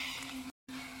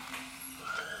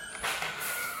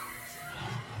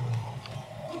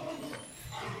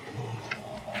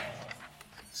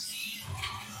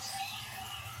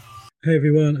Hey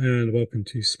everyone, and welcome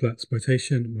to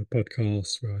Splatsploitation, my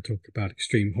podcast where I talk about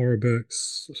extreme horror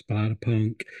books,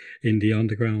 splatterpunk, indie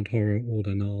underground horror, all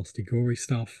the nasty, gory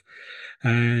stuff.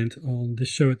 And on this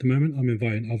show at the moment, I'm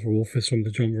inviting other authors from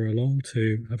the genre along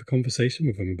to have a conversation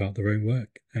with them about their own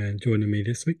work. And joining me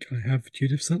this week, I have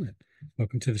Judith Sonnet.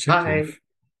 Welcome to the show, Hi. Judith.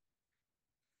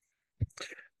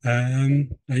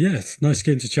 Yes, nice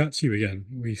getting to chat to you again.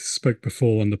 We spoke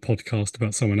before on the podcast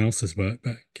about someone else's work,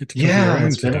 but get to cover your Yeah, own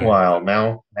it's been a today. while.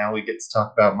 Now we get to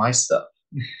talk about my stuff.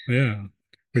 Yeah.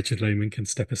 Richard Lehman can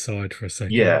step aside for a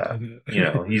second. Yeah, And,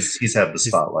 he's had the he's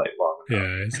spotlight long enough.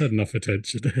 yeah, he's had enough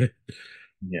attention.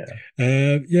 Yeah.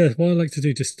 Yeah, what I like to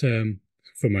do just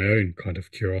for my own kind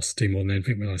of curiosity more than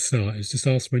anything when I start is just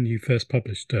ask when you first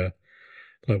published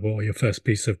like what your first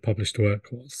piece of published work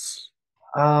was.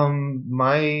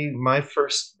 My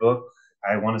first book,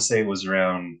 I want to say was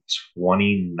around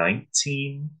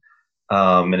 2019.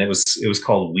 And it was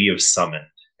called We Have Summoned,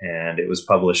 and it was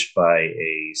published by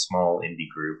a small indie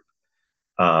group.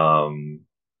 Um,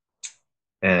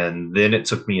 and then it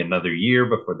took me another year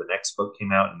before the next book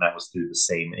came out, and that was through the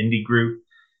same indie group.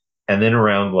 And then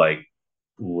around like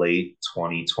late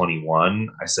 2021,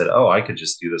 I said, "Oh, I could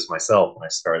just do this myself," and I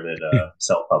started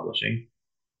self-publishing.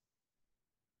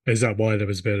 Is that why there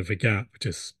was a bit of a gap,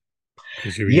 just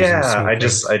because you were using Yeah, small I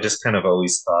just kind of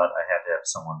always thought I had to have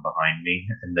someone behind me,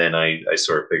 and then I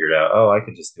sort of figured out, oh, I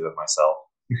could just do it myself.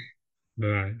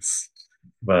 Nice.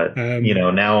 But Um,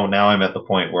 now I'm at the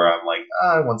point where I'm like,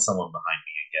 I want someone behind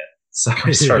me again, so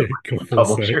I started go working with full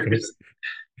circle. publishers.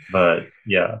 But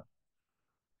yeah,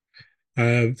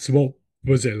 So what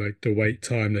was it like the wait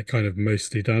time that kind of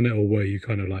mostly done it, or were you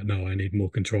kind of like, no, I need more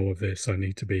control of this. I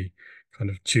need to be kind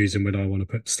of choosing when I want to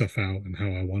put stuff out and how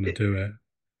I want to it, do it.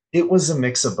 it was a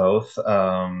mix of both.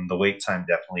 The wait time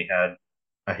definitely had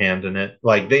a hand in it.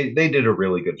 Like they did a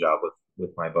really good job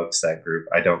with my books, that group.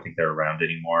 I don't think they're around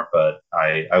anymore, but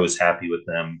I was happy with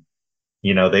them.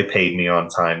 They paid me on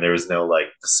time. There was no like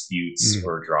disputes Mm.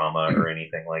 or drama or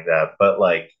anything like that. But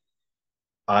like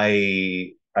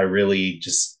I really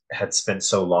just had spent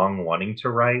so long wanting to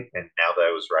write, and now that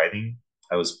I was writing,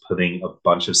 I was putting a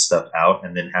bunch of stuff out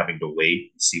and then having to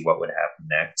wait and see what would happen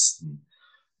next and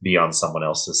be on someone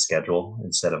else's schedule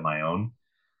instead of my own.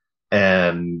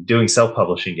 And doing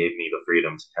self-publishing gave me the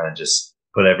freedom to kind of just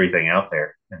put everything out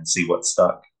there and see what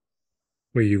stuck.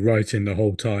 Were you writing the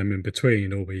whole time in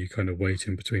between, or were you kind of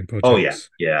waiting between Oh yeah, projects?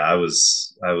 yeah.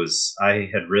 I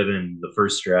had written the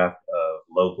first draft of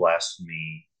Low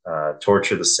Blasphemy,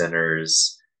 Torture the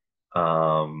Sinners,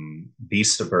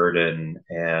 Beast of Burden,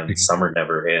 and Summer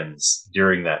Never Ends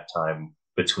during that time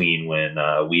between when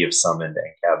We Have Summoned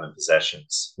and Cabin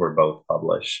Possessions were both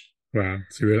published. Wow,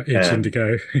 so you were itching to And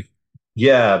go.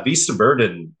 yeah, Beast of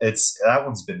Burden, it's that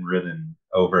one's been written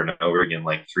over and over again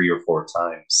like three or four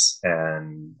times.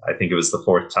 And I think it was the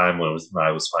fourth time when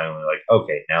I was finally like,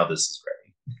 okay, now this is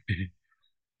ready.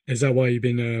 Is that why you've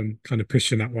been kind of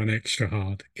pushing that one extra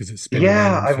hard because it's been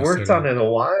Yeah, around I've for so worked on long? it a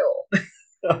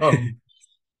while.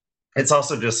 It's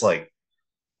also just like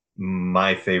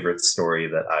my favorite story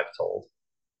that I've told.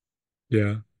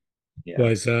 Yeah. Why Yeah.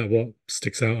 is that? What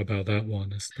sticks out about that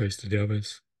one as opposed to the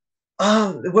others?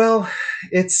 Well,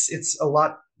 it's a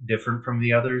lot different from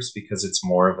the others because it's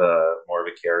more of a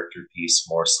character piece,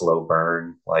 more slow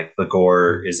burn. Like the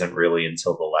gore Mm. isn't really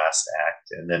until the last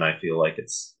act, and then I feel like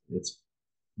it's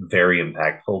very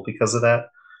impactful because of that.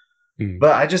 Mm.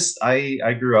 But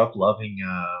I grew up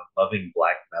loving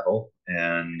black metal,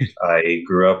 and I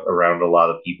grew up around a lot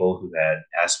of people who had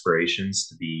aspirations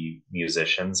to be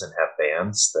musicians and have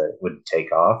bands that would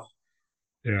take off.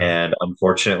 Yeah. And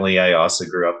unfortunately, I also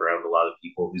grew up around a lot of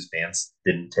people whose bands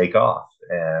didn't take off,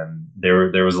 and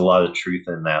there was a lot of truth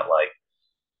in that, like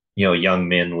young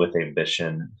men with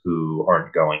ambition who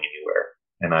aren't going anywhere.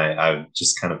 And I've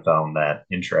just kind of found that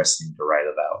interesting to write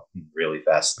about, and really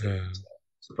fascinating Uh,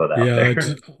 to put out yeah,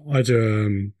 there. I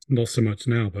do not so much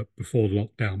now, but before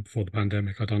lockdown, before the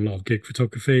pandemic, I'd done a lot of gig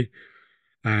photography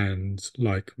and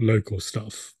like local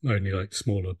stuff, only like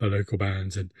smaller but local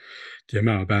bands, and the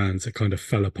amount of bands that kind of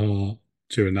fell apart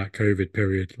during that COVID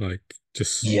period, like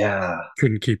just Yeah,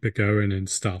 couldn't keep it going and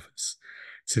stuff.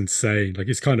 It's insane. Like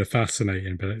it's kind of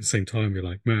fascinating, but at the same time, you're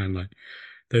like, man, like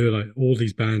they were like all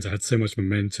these bands that had so much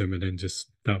momentum, and then just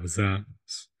that was that.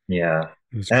 yeah.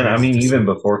 It was And I crazy mean, to even see.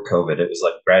 before COVID, it was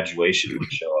like graduation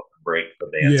would show up and break the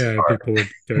bands Yeah, apart. people would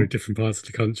go different parts of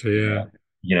the country. Yeah.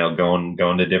 Yeah,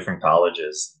 Going to different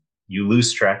colleges. You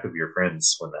lose track of your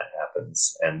friends when that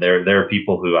happens. And there are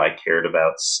people who I cared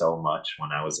about so much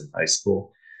when I was in high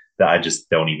school that I just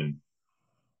don't even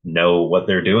know what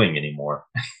they're doing anymore.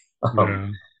 Um, yeah.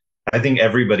 I think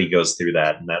everybody goes through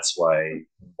that, and that's why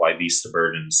Beast of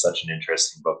Burden is such an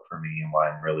interesting book for me, and why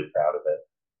I'm really proud of it.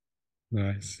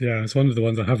 Nice. Yeah, it's one of the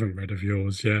ones I haven't read of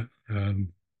yours yet.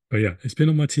 But yeah, it's been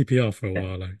on my TPR for a Yeah.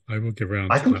 while. I will get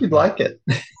around I to think that you'd one. like it.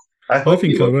 I I hope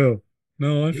you think I will. will.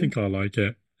 No, I Yeah. think I like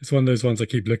it. It's one of those ones I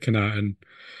keep looking at, and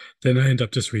then I end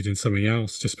up just reading something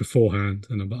else just beforehand,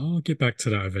 and I'm like, oh, I'll get back to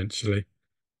that eventually.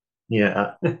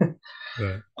 Yeah.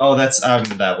 But Oh, that's I'm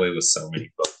that way with so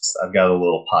many books. I've got a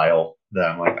little pile that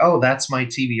I'm like, oh, that's my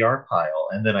TBR pile,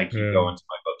 and then I keep yeah, going to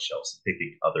my bookshelves and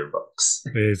picking other books.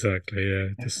 exactly. Yeah,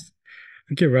 just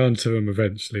I'll get around to them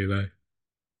eventually, though.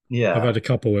 I've had Yeah, a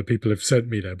couple where people have sent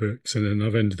me their books, and then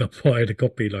I've ended up buying a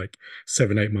copy like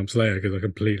 7, 8 months later because I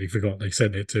completely forgot they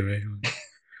sent it to me.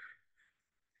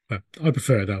 But I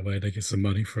prefer it that way. They get some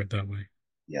money for it that way.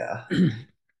 yeah.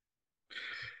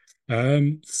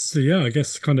 So yeah, I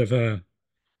guess kind of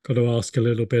got to ask a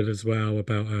little bit as well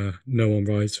about No One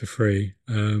Rides for Free.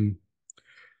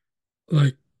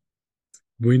 Like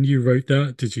when you wrote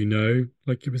that, did you know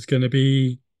like it was going to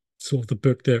be sort of the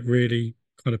book that really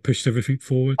kind of pushed everything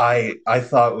forward? I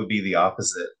thought it would be the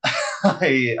opposite. I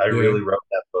Yeah. really wrote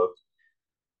that book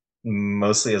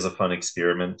mostly as a fun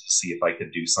experiment to see if I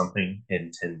could do something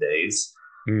in 10 days,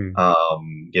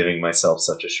 Mm. giving myself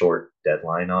such a short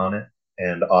deadline on it.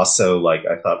 And also, like,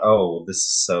 I thought, oh, this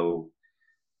is so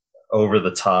over the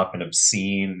top and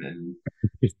obscene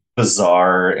and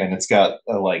bizarre. And it's got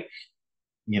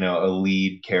a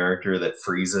lead character that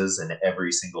freezes in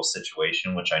every single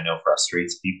situation, which I know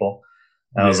frustrates people.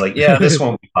 And I was Yeah. like, yeah, this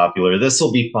won't be popular. This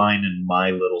will be fine in my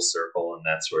little circle, and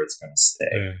that's where it's going to stay.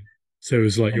 Yeah. So it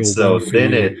was like And your one so for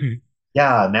then you.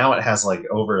 yeah, now it has like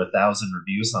over 1,000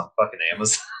 reviews on fucking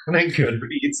Amazon and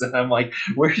Goodreads, and I'm like,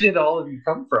 where did all of you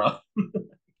come from?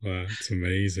 Wow, it's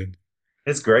amazing.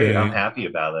 It's great. I'm Yeah. happy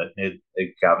about it.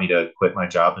 It got me to quit my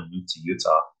job and move to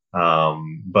Utah.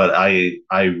 But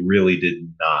I really did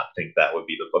not think that would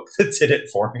be the book that did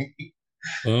it for me.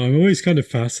 I'm always kind of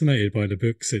fascinated by the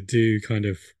books that do kind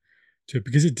of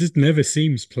because it just never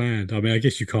seems planned. I mean, I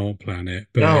guess you can't plan it,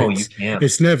 but No, you can't.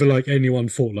 it's never like anyone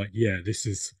thought like, yeah, this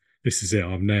is it.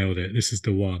 I've nailed it. This is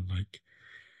the one. Like,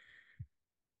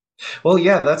 Well,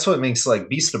 yeah, that's what makes like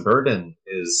Beast of Burden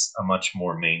is a much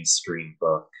more mainstream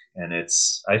book, and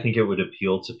I think it would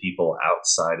appeal to people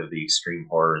outside of the extreme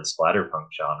horror and splatterpunk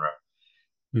genre.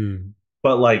 hmm,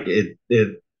 But like it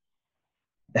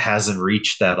hasn't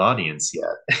reached that audience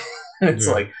yet. It's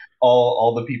yeah. like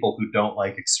all the people who don't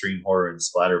like extreme horror and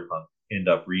splatterpunk end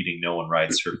up reading No One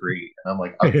Rides for Free, and I'm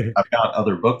like, I've got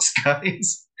other books,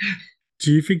 guys.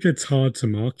 Do you think it's hard to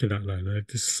market that low? Like,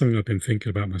 this is something I've been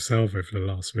thinking about myself over the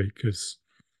last week because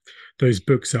those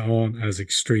books that aren't as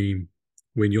extreme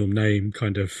when your name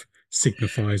kind of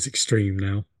signifies extreme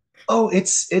now. Oh,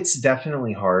 it's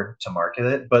definitely hard to market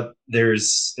it, but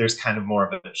there's kind of more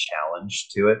of a challenge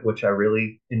to it, which I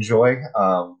really enjoy.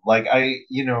 Like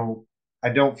I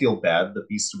don't feel bad that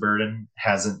Beast of Burden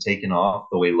hasn't taken off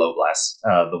the way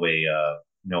the way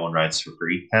No One Rides for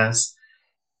Free has.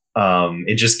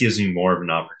 It just gives me more of an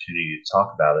opportunity to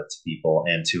talk about it to people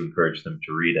and to encourage them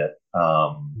to read it.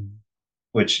 Mm.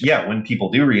 Which, yeah, when people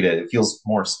do read it, it feels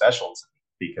more special to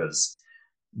me because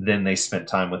then they spent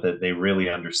time with it. They really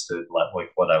understood like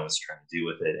what I was trying to do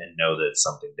with it and know that it's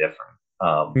something different.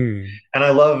 Hmm. And I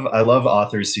love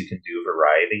authors who can do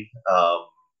variety.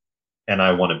 And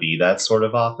I want to be that sort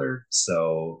of author.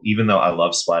 So even though I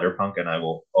love splatterpunk and I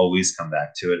will always come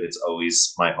back to it, it's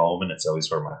always my home and it's always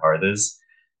where my heart is.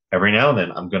 Every now and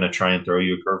then, I'm going to try and throw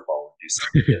you a curveball and do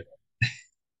something different.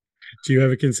 Do you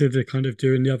ever consider kind of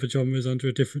doing the other genres under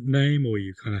a different name, or are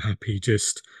you kind of happy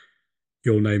just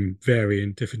your name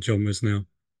varying different genres now?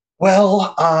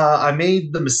 Well, I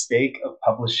made the mistake of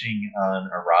publishing an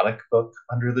erotic book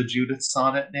under the Judith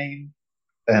Sonnet name,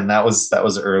 and that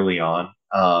was early on.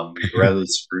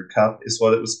 Greta's Fruit Cup is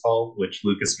what it was called, which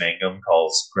Lucas Mangum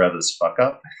calls Greta's Fuck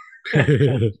Up.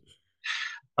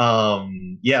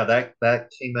 Yeah, that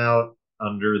came out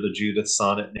under the Judith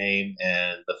Sonnet name,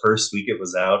 and the first week it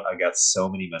was out, I got so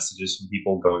many messages from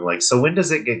people going like, "So when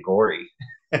does it get gory?"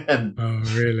 And Oh,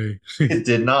 really? it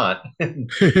did not. After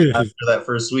that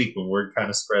first week, when word kind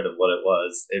of spread of what it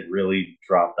was, it really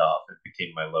dropped off. It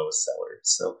became my lowest seller.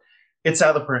 So it's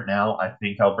out of print now. I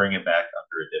think I'll bring it back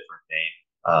under a different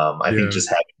name. I think Yeah. just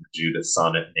having the Judith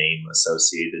Sonnet name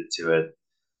associated to it,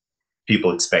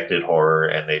 people expected horror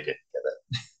and they didn't get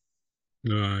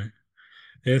it. Right.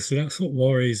 Yeah, so that's what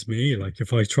worries me. Like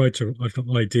if I try to, I've got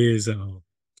ideas that are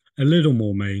a little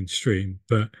more mainstream,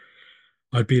 but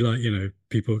I'd be like,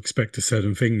 people expect a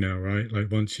certain thing now, right?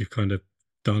 Like once you've kind of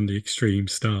done the extreme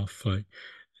stuff, like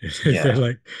They're Yeah.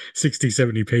 like 60,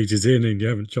 70 pages in and you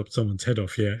haven't chopped someone's head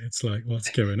off yet. It's like, what's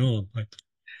going on? Like,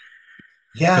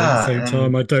 but at the Yeah, same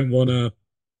time, and I don't want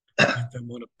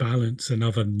to balance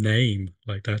another name.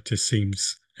 Like that just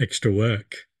seems extra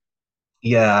work.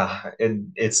 yeah,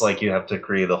 and it's like you have to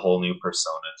create a whole new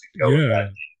persona to go with that Yeah.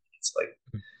 name. It's like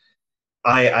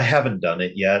I haven't done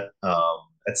it yet.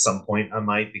 At some point I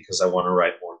might because I want to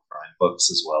write more crime books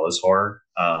as well as horror.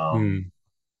 Hmm.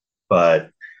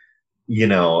 But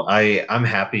I'm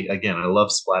happy. Again, I love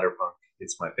splatterpunk.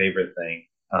 It's my favorite thing.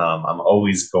 I'm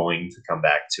always going to come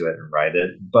back to it and write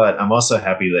it. But I'm also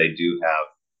happy that I do have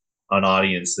an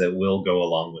audience that will go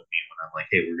along with me when I'm like,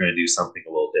 hey, we're going to do something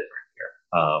a little different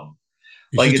here.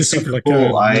 You Like should it's just have super like a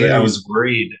cool. I name. was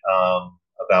worried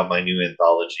about my new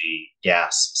anthology,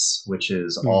 Gasps, which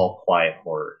is Hmm. all quiet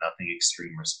horror, nothing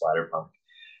extreme or splatterpunk.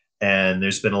 And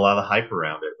there's been a lot of hype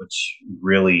around it, which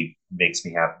really makes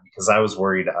me happy because I was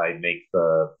worried I'd make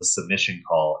the submission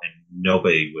call and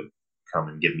nobody would come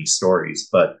and give me stories.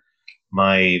 But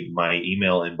my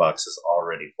email inbox is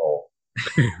already full.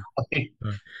 I'm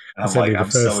It's like, only the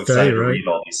I'm so first day, excited to right? read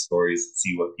all these stories and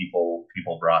see what people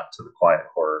brought to the quiet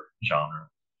horror genre.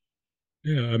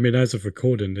 Yeah, I mean, as of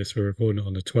recording this, we're recording it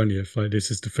on the 20th. Like,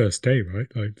 this is the first day, right?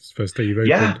 Like, it's the first day you've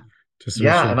Yeah, opened to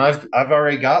yeah, and submission. I've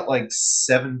already got like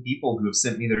 7 people who have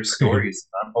sent me their stories.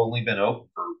 I've only been open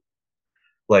for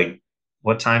like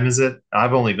what time is it?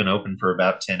 I've only been open for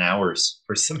about 10 hours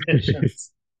for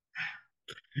submissions.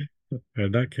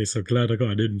 In that case, I'm glad I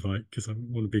got an invite because I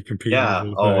want to be competing with Yeah.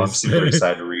 all of Oh, I'm those. super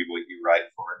excited to read what you write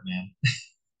for it, man.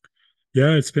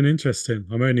 Yeah, it's been interesting.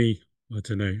 I'm only, I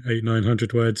don't know,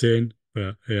 900 words in,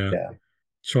 but yeah, Yeah.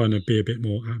 trying to be a bit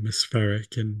more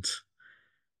atmospheric and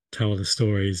tell the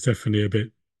story is definitely a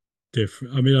bit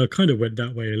different. I mean, I kind of went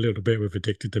that way a little bit with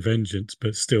Addicted to Vengeance,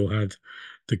 but still had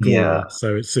the gore. Yeah.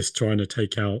 So it's just trying to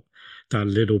take out that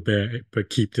little bit, but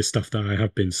keep the stuff that I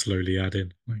have been slowly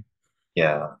adding. Like,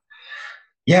 Yeah.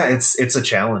 Yeah, it's a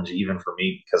challenge even for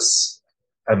me because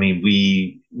I mean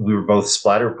we were both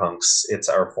splatterpunks. It's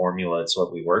our formula, it's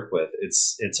what we work with.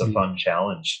 It's a mm, fun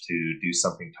challenge to do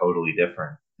something totally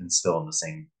different and still in the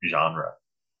same genre.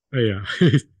 but yeah,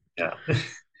 Yeah.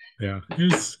 yeah,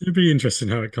 it'd be interesting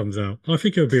how it comes out. I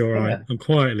think it'll be all right. Yeah. I'm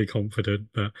quietly confident,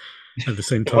 but at the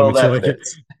same time, Well, until that I get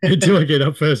fits. until I get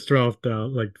that first draft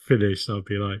out, like finished, I'll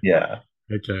be like, Yeah.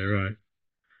 okay, right.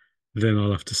 Then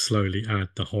I'll have to slowly add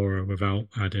the horror without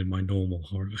adding my normal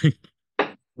horror.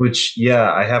 Which,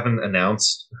 yeah, I haven't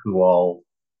announced who all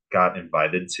got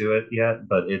invited to it yet,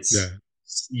 but Yeah,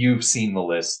 you've seen the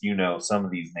list. You know, some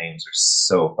of these names are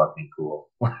so fucking cool.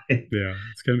 yeah,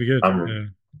 it's gonna be good. I'm Yeah.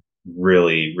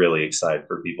 really, really excited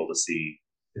for people to see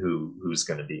who's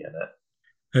going to be in it.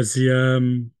 Has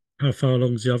how far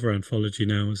along's the other anthology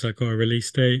now? Has that got a release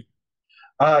date?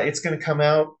 It's going to come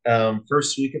out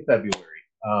first week of February.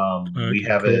 We Okay,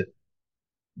 have cool, it.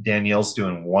 Danielle's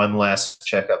doing one last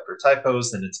checkup for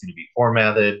typos, then it's going to be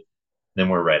formatted. Then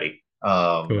we're ready.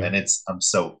 cool. And I'm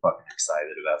so fucking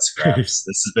excited about Scraps.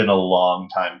 This has been a long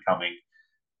time coming,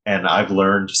 and I've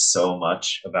learned so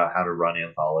much about how to run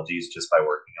anthologies just by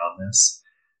working on this.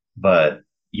 But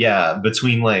yeah,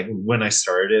 between like when I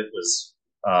started it was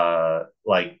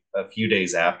like a few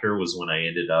days after was when I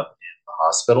ended up in the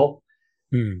hospital.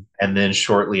 Hmm. And then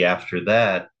shortly after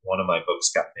that, one of my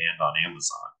books got banned on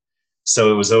Amazon.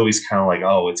 So it was always kind of like,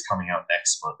 oh, it's coming out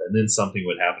next month. And then something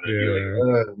would happen and I'd be Yeah.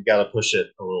 like, we got to push it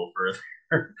a little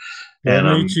further. What and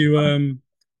made you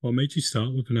what made you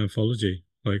start with an anthology?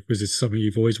 Like, was it something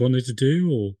you've always wanted to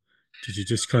do, or did you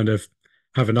just kind of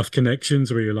have enough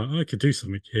connections where you're like, oh, I could do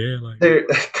something here? Like, they're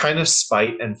kind of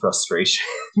spite and frustration.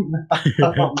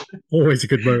 um, always a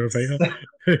good motivator.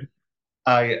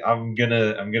 I'm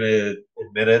gonna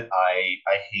admit it.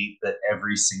 I hate that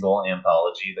every single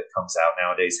anthology that comes out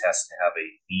nowadays has to have a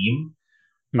theme.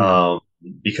 Hmm. Um,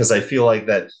 because I feel like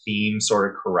that theme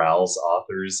sort of corrals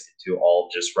authors into all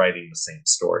just writing the same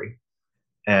story.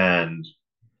 And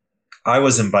I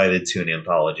was invited to an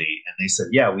anthology, and they said,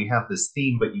 "Yeah, we have this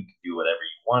theme, but you can do whatever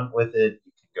you want with it.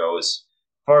 You can go as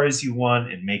far as you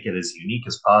want and make it as unique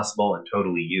as possible and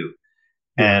totally you."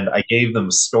 Yeah. And I gave them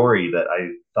a story that I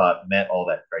thought met all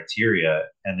that criteria,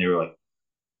 and they were like,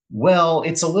 "Well,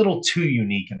 it's a little too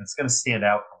unique, and it's going to stand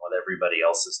out from what everybody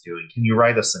else is doing. Can you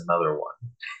write us another one?"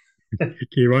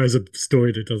 He writes a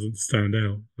story that doesn't stand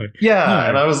out. Like, Yeah,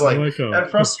 and no, I was no, like, I can't.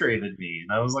 that frustrated me,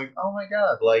 and I was like, "Oh my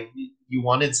god! Like you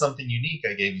wanted something unique,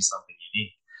 I gave you something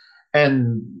unique."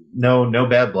 And no, no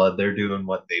bad blood. They're doing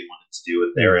what they wanted to do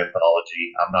with their Hmm.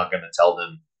 anthology. I'm not going to tell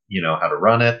them, how to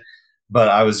run it. But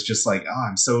I was just like, oh,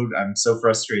 I'm so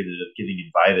frustrated of getting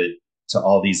invited to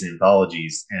all these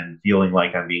anthologies and feeling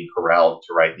like I'm being corralled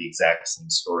to write the exact same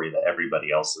story that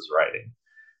everybody else is writing.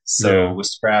 So Yeah. with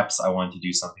Scraps, I wanted to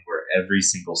do something where every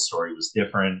single story was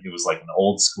different. It was like an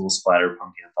old school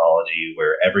splatterpunk anthology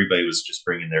where everybody was just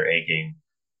bringing their A game,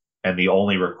 and the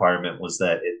only requirement was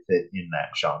that it fit in that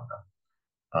genre.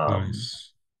 Um, Nice.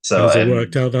 And so, has it and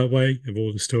worked out that way? Have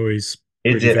all the stories it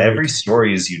really did. Every varied?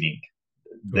 story is unique.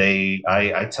 Cool.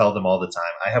 I tell them all the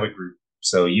time. I have a group,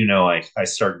 so I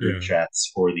start group Yeah.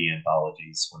 chats for the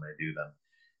anthologies when I do them,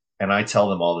 and I tell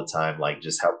them all the time, like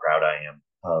just how proud I am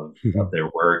of their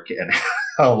work and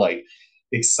how like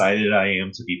excited I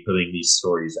am to be putting these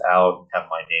stories out and have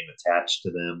my name attached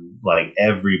to them. Like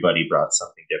everybody brought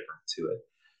something different to it.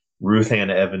 Ruth Ann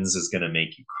Evans is going to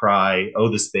make you cry.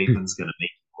 Otis Bateman's going to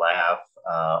make you laugh.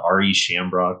 R.E.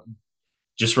 Shamrock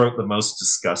just wrote the most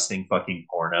disgusting fucking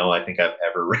porno I think I've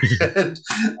ever read.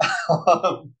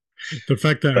 um, The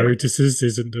fact that but Otis's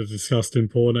isn't a disgusting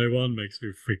porno one makes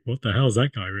me think, what the hell's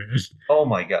that guy oh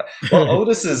my god. Well, written?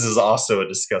 Otis's is also a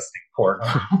disgusting porno,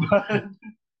 but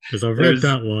Because I've read there's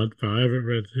that one, but I haven't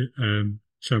read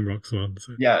Shamrock's one.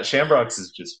 So. yeah, Shamrocks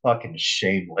is just fucking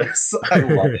shameless. I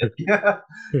love it. Yeah.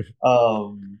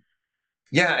 Um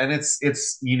yeah, and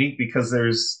it's unique because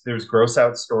there's gross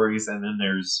out stories and then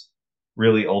there's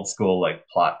really old school like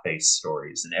plot based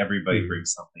stories and everybody Hmm.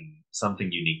 brings something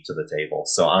unique to the table.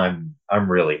 So I'm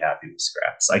really happy with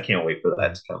Scraps. I can't wait for that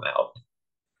Hmm. to come out.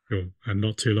 Cool. And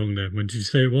not too long then. When did you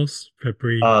say it was?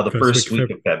 February, The first week first of week of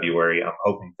February? February, I'm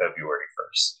hoping February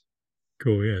 1st.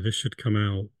 Cool. Yeah, this should come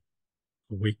out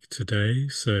a week today.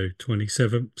 So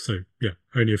 27th. So yeah,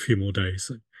 only a few more days.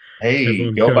 So Hey,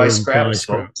 everyone go buy go and buy Scraps,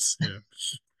 folks. scraps. Yeah.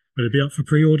 Will it be up for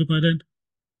pre-order by then?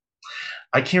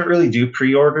 I can't really do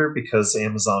pre-order because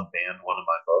Amazon banned one of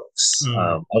my books.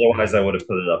 Oh, Otherwise, I yeah. would have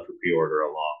put it up for pre-order a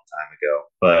long time ago.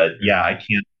 But yeah,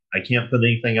 Yeah. I can't put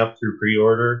anything up through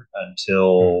pre-order Hmm.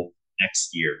 until next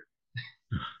year.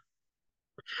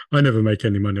 I never make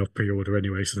any money off pre-order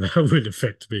anyway, so that would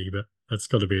affect me, but that's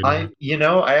got to be annoying.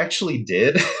 I actually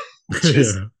did, which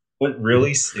is Yeah. what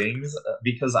really stings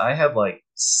because I had like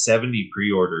 70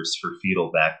 pre-orders for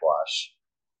Fetal Backwash,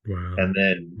 Wow. and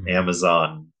then Mm.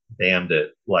 Amazon banned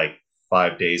it like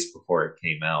 5 days before it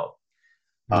came out.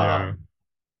 Yeah.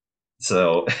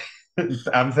 So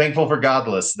I'm thankful for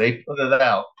Godless. They put it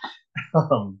out.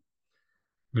 Um,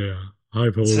 Yeah. I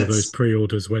hope all of those since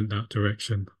pre-orders went that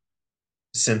direction.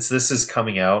 since this is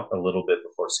coming out a little bit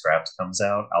before Scraps comes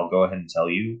out, I'll go ahead and tell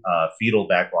you, Fetal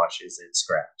Backwash is in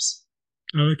Scraps.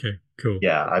 Oh, okay. Cool.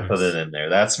 Yeah, I put it Nice. in there.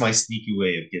 That's my sneaky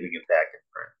way of getting it back in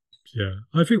print.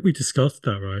 Yeah. I think we discussed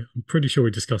that, right? I'm pretty sure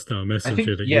we discussed that on I think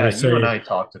Messenger that you yeah, were you and saying I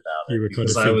talked about you it were kind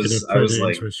because of thinking of I putting was it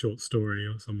like, into a short story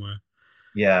or somewhere.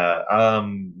 yeah,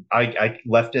 I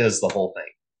left it as the whole thing.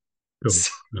 Cool.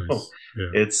 So Nice.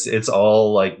 Yeah. it's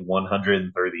all like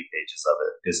 130 pages of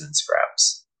it is in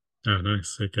Scraps. Oh,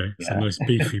 nice. Okay. It's a Yeah. nice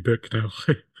beefy book now.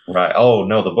 Right. Oh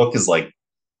no, the book is like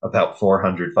about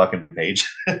 400 fucking pages.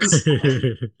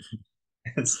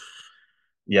 It's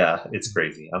yeah, it's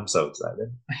crazy. I'm so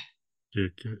excited.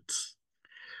 Good, good.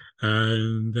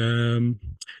 And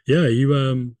yeah,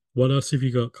 you what else have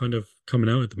you got kind of coming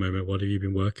out at the moment? What have you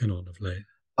been working on of late?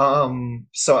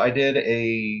 So I did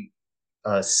a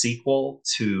sequel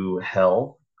to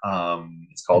Hell.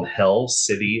 It's called Hmm. Hell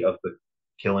City of the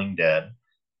Killing Dead,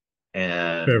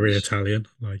 and Very Italian,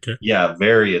 like it. yeah,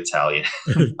 very Italian.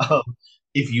 um,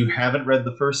 if you haven't read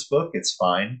the first book, it's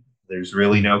fine. There's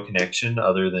really Hmm. no connection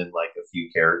other than like a few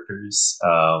characters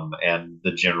and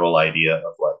the general idea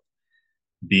of like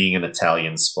being an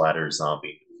Italian splatter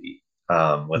zombie movie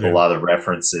with a Yeah, lot of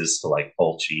references to like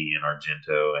Fulci and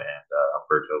Argento and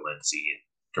Umberto Lenzi and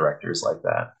directors like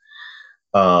that.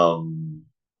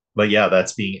 But yeah,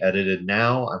 that's being edited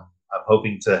now. I'm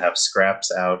hoping to have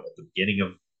Scraps out at the beginning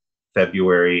of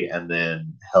February and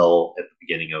then Hell at the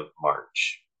beginning of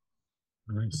March.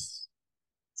 nice.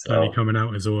 Plenty So coming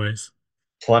out as always.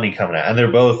 plenty coming out, and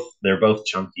they're both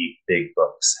chunky, big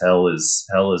books. Hell is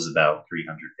about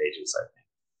 300 pages, I think.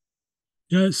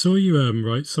 Yeah, I saw you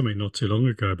write something not too long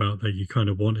ago about that you kind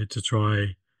of wanted to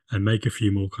try and make a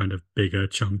few more kind of bigger,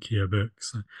 chunkier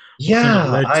books. What kind of Yeah,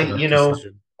 led to that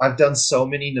decision? I've done so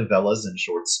many novellas and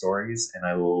short stories, and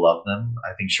I love them.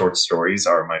 I think short stories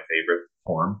are my favorite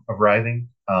form of writing.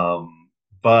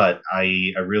 But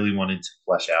I really wanted to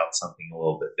flesh out something a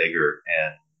little bit bigger,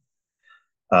 and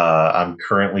I'm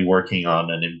currently working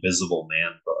on an Invisible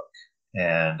Man book,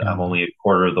 and I'm Mm, only a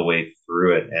quarter of the way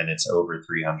through it, and it's over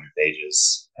 300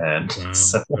 pages, and wow.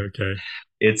 so Okay.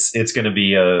 it's going to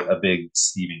be a big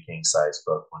Stephen King size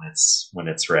book when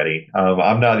it's ready.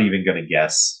 I'm not even going to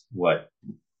guess what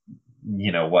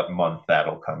month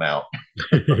that'll come out.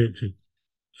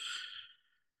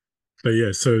 But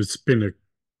yeah, so it's been a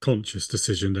conscious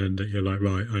decision then that you're like,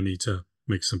 right, I need to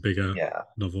make some bigger Yeah.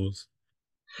 novels.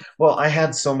 Well, I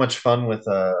had so much fun with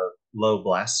Low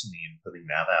Blasphemy and putting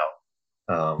that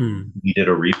out. Hmm. We did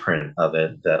a reprint of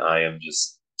it that I am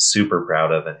just super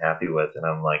proud of and happy with, and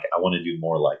I'm like, I want to do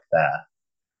more like that.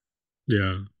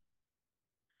 Yeah.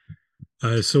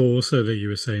 I saw also that you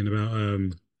were saying about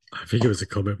I think it was a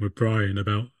comment with Brian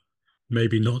about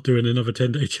maybe not doing another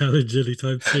 10-day challenge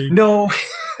anytime soon. No,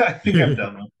 I think I'm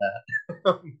done with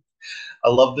that. I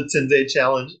love the 10-day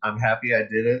challenge. I'm happy I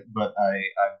did it, but I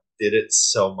did it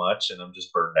so much and I'm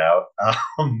just burned out.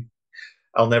 Um,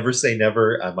 I'll never say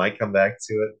never. I might come back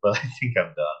to it, but I think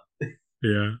I'm done.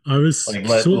 Yeah, I was Like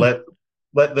sort of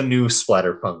let the new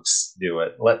splatterpunks do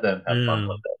it. Let them have fun yeah.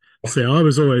 with it. See, I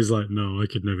was always like, no, I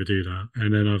could never do that.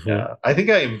 And then I thought, Yeah, I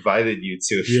think I invited you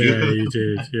to a few of yeah, you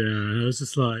did. them. Yeah. And I was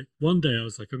just like, one day I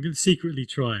was like, I'm going to secretly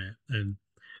try it. And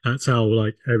that's how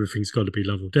like everything's got to be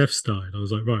level death style. I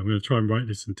was like, right, I'm going to try and write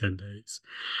this in 10 days.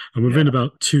 And within Yeah,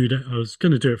 about 2 days, I was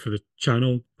going to do it for the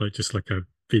channel, like just like a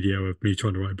video of me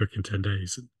trying to write a book in 10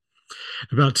 days. And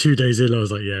about 2 days in, I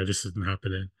was like, yeah, this isn't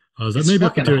happening. I was like, it's maybe I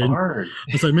could fucking do it in, hard.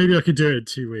 I was like, maybe I could do it in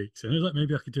 2 weeks. And I was like,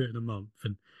 maybe I could do it in a month.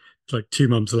 And like 2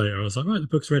 months later, I was like, right, the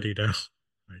book's ready now.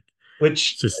 Like,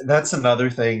 Which it's just, that's another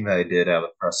thing that I did out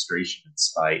of frustration and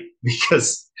spite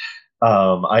because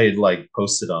I had like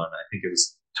posted on I think it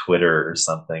was Twitter or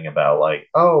something about like,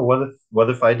 oh, what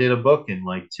if I did a book in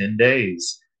like 10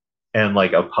 days? And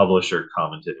like a publisher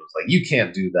commented, was like, you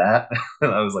can't do that.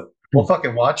 And I was like, well,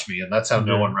 fucking watch me. And that's how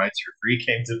No yeah, One Writes for Free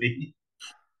came to be.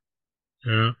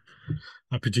 yeah.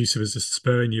 Our producer was just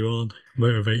spurring you on,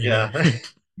 motivating Yeah.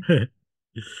 you.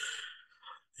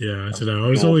 Yeah, I I'm don't know. I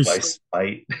was fueled by always,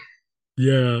 spite.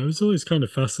 yeah, I was always kind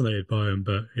of fascinated by him,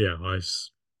 but yeah,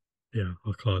 yeah,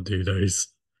 I can't do those.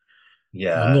 I'm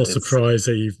Yeah, not it's surprised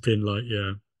that you've been like,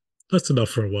 yeah, that's enough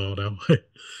for a while now.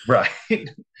 right.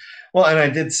 Well, and I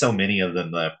did so many of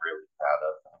them that I'm really proud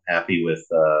of. I'm happy with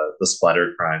the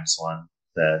Splatter Crimes one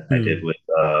that I did Hmm. with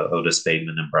Otis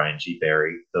Bateman and Brian G.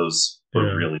 Barry. Those were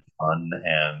Yeah. really fun.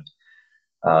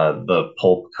 And the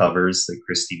pulp covers that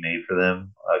Christy made for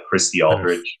them, Christy They're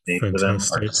Aldridge made for them, are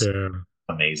fantastic. just Yeah.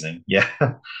 amazing. Yeah.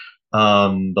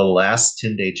 The last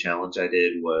 10-day challenge I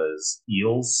did was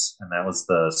Eels, and that was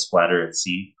the Splatter at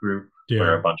Sea group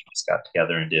where Yeah. a bunch of us got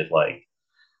together and did like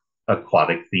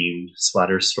aquatic themed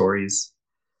splatter stories.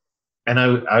 And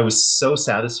I was so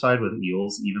satisfied with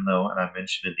Eels, even though, and I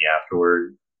mentioned in the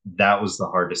afterword, that was the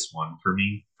hardest one for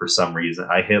me for some reason.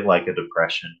 I hit like a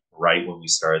depression right when we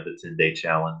started the 10-day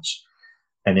challenge.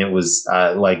 And it was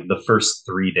like the first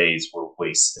 3 days were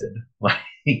wasted. Like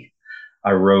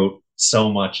I wrote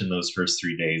so much in those first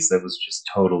 3 days that was just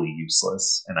totally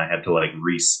useless. And I had to like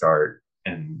restart.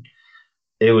 And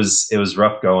it was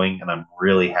rough going, and I'm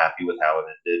really happy with how it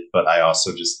ended. But I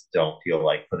also just don't feel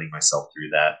like putting myself through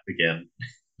that again.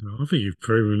 No, I think you've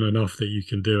proven enough that you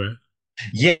can do it.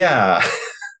 Yeah,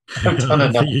 I've done I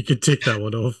enough. think you could tick that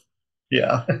one off.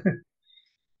 Yeah,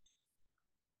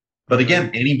 but again,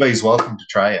 Um, anybody's welcome to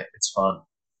try it. It's fun.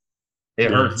 It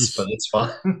yeah, hurts, but it's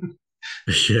fun.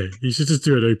 yeah, you should just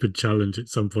do an open challenge at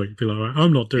some point. Be like, right,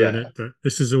 I'm not doing Yeah, it, but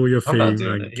this is all your I'm not theme,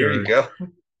 doing it. and Here you go. go.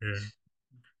 Yeah.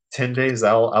 10 days.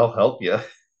 I'll help you.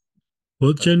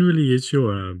 What generally is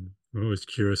your I'm always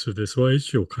curious with this. What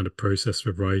is your kind of process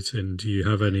with writing? Do you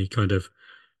have any kind of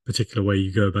particular way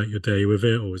you go about your day with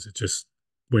it, or is it just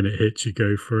when it hits, you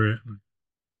go for it?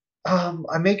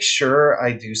 I make sure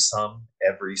I do some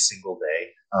every single day.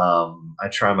 I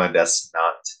try my best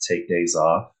not to take days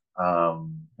off.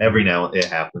 Every Mm. now it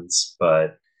happens,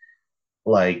 but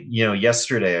like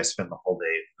yesterday I spent the whole day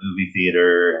at the movie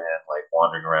theater and like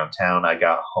wandering around town. I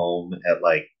got home at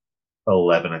like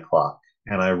 11 o'clock,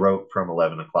 and I wrote from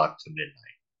 11 o'clock to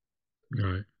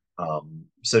midnight. Right.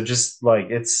 So just like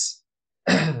it's,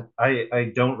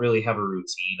 I don't really have a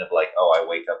routine of like, oh, I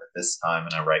wake up at this time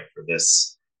and I write for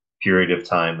this period of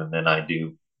time, and then I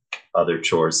do other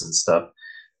chores and stuff.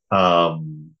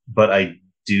 But I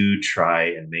do try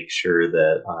and make sure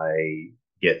that I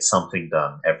get something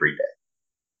done every day.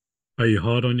 Are you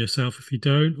hard on yourself if you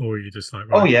don't, or are you just like,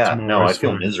 Oh right, yeah, no, I tomorrow's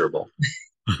feel fine? miserable.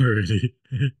 Really?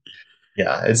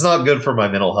 Yeah, it's not good for my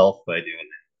mental health, but I do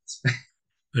it.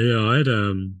 Yeah, I had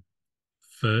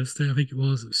Thursday, I think it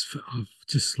was. I'm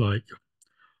just like,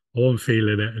 I wasn't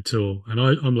feeling it at all. And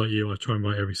I'm like you, I try and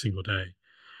write every single day.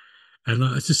 And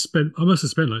like, I must have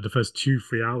spent like the first 2,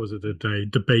 3 hours of the day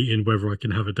debating whether I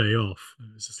can have a day off.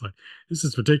 And it's just like, this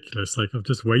is ridiculous. Like, I've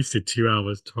just wasted 2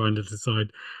 hours trying to decide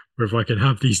whether I can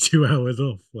have these 2 hours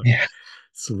off. Like, Yeah,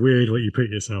 it's weird what you put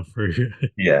yourself through.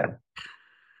 yeah.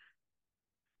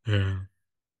 Yeah.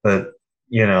 But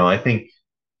I think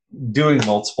doing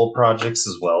multiple projects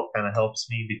as well kind of helps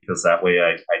me because that way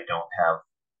I don't have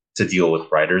to deal with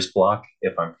writer's block.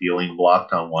 If I'm feeling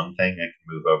blocked on one thing, I can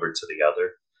move over to the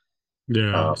other.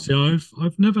 Yeah. See, Um,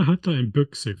 I've never had that in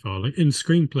books so far. Like in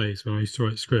screenplays, when I used to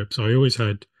write scripts, I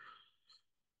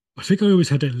think I always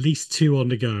had at least two on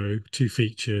the go, two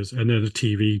features, and then a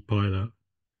TV pilot.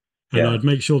 And yeah, I'd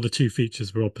make sure the two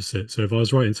features were opposite. So if I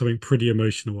was writing something pretty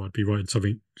emotional, I'd be writing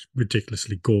something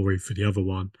ridiculously gory for the other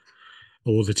one.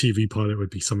 Or the TV pilot would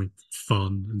be something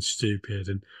fun and stupid.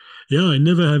 And yeah, I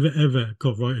never have ever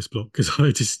got writer's block because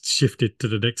I just shifted to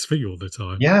the next thing all the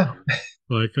time. yeah,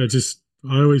 Like I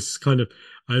always kind of,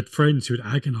 I had friends who would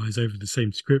agonize over the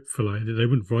same script for like, they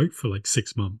wouldn't write for like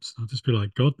 6 months. I'd just be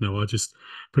like, God, no, I just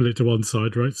put it to one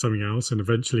side, write something else. And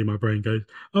eventually my brain goes,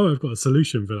 oh, I've got a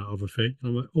solution for that other thing. And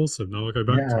I'm like, awesome. Now I'll go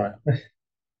back to it. yeah.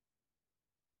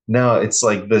 No, it's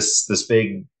like this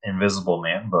big Invisible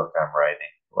Man book I'm writing.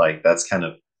 Like that's kind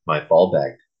of my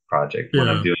fallback project when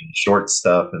I'm Yeah. doing short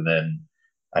stuff, and then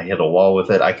I hit a wall with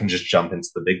it. I can just jump into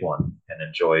the big one and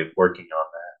enjoy working on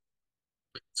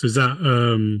So is that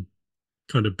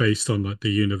kind of based on like the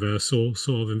universal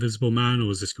sort of Invisible Man,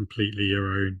 or is this completely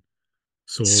your own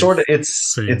that. sort Sort of, of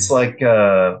it's thing? like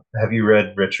have you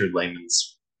read Richard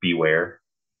Lehman's Beware?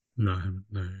 No, I haven't,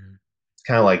 no. It's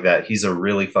kind of like that. He's a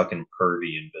really fucking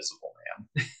pervy Invisible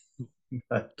Man.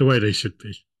 The way they should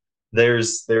be.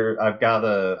 I've got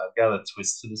a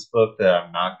twist to this book that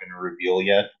I'm not going to reveal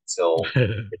yet until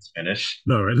it's finished.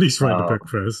 No, at least write the Um, book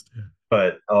first.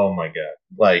 but oh my god,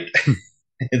 like Yeah.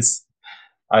 it's.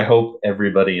 I hope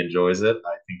everybody enjoys it.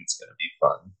 I think it's going to be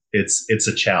fun. It's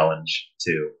a challenge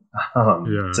too.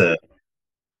 Yeah. To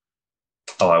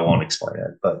I won't explain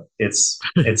it, but it's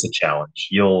a challenge.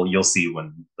 You'll see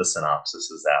when the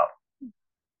synopsis is out.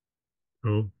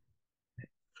 Cool.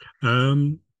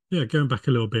 Um, yeah, going back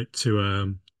a little bit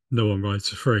to No One Rides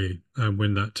for Free and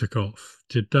when that took off,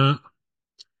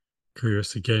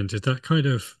 curious again, did that kind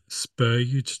of spur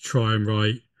you to try and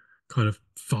write kind of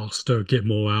faster, get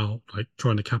more out, like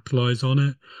trying to capitalize on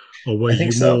it? Or were I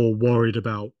think you so. more worried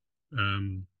about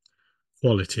um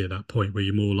quality at that point? Were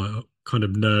you more like kind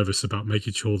of nervous about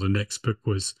making sure the next book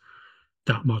was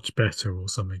that much better or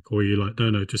something? Or were you like, no,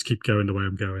 no, just keep going the way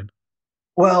I'm going?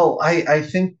 Well, I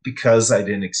think because I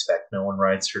didn't expect No One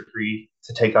Rides for Free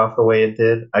to take off the way it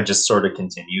did, I just sort of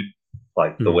continued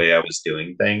like the Hmm. way I was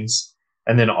doing things.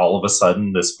 And then all of a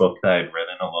sudden, this book that I'd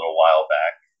written a little while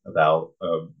back about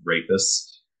a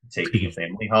rapist taking a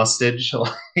family hostage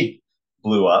like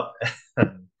blew up.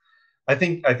 I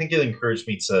think it encouraged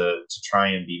me to try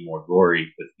and be more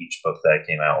gory with each book that I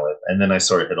came out with. And then I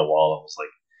sort of hit a wall and was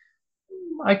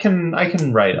like, I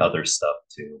can write other stuff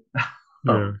too.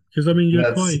 Yeah, because I mean,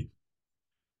 That's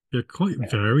you're quite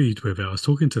varied with it. I was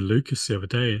talking to Lucas the other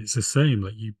day, and it's the same.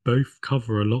 Like you both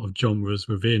cover a lot of genres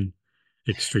within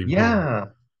extreme horror. yeah.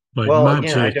 Like Well,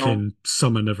 again, I Magic don't. in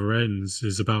Summer Never Ends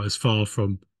is about as far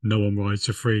from No One Rides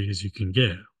for Free as you can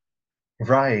get.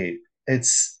 Right.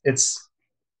 It's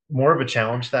more of a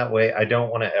challenge that way. I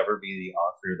don't want to ever be the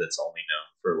author that's only known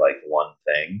for like one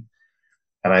thing.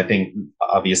 And I think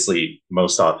obviously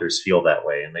most authors feel that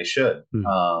way, and they should. Hmm.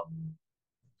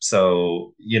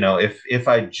 So if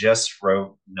I just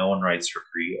wrote No One Writes for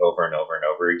Free over and over and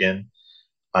over again,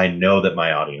 I know that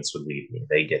my audience would leave me.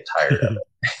 They get tired of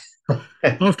it.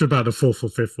 After about the fourth or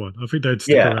fifth one, I think they'd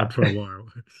stick Yeah. around for a while.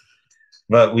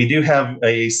 But we do have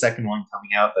a second one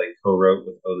coming out that I co-wrote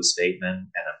with Otis Bateman,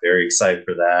 and I'm very excited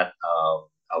for that.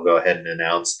 I'll go ahead and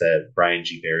announce that Brian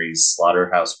G. Berry's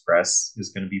Slaughterhouse Press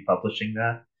is going to be publishing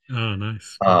that. Ah,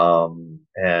 nice, cool.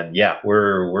 And yeah,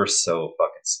 we're so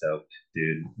fucking stoked,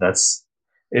 dude.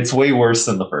 It's way worse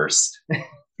than the first.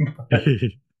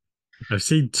 I've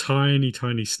seen tiny,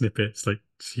 tiny snippets. Like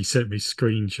he sent me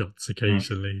screenshots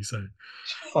occasionally. So,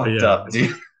 but Fucked yeah. up,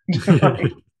 dude.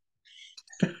 Like,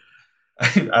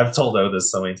 I've told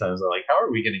Otis so many times. I'm like, how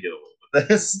are we going to get away with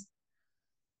this?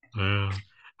 Uh,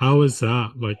 how was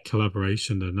that like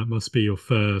collaboration then? That must be your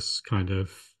first kind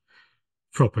of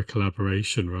proper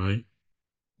collaboration, right?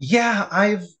 Yeah,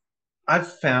 I've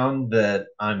found that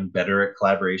I'm better at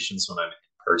collaborations when I'm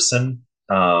in person.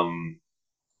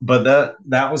 But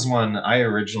that was when I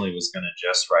originally was going to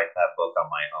just write that book on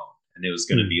my own, and it was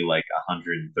going to Hmm. be like a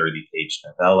 130-page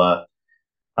novella.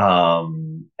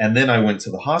 And then I went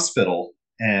to the hospital,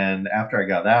 and after I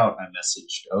got out, I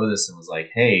messaged Otis and was like,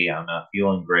 "Hey, I'm not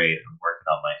feeling great. I'm working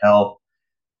on my health.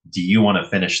 Do you want to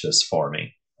finish this for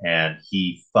me?" And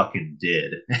he fucking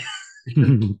did.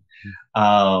 And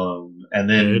Yeah, in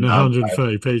then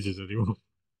 130 pages anymore.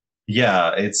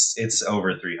 yeah, it's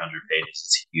over 300 pages.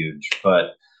 It's huge,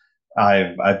 but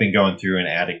I've been going through and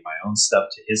adding my own stuff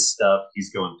to his stuff.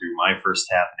 He's going through my first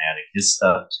half and adding his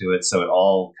stuff to it. So it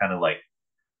all kind of like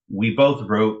we both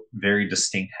wrote very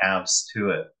distinct halves to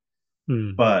it,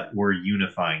 Hmm. but we're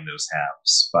unifying those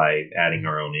halves by adding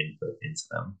our own input into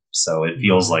them. So it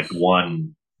feels like Nice.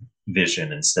 one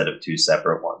vision instead of two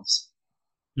separate ones.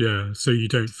 Yeah. So you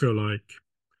don't feel like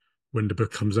when the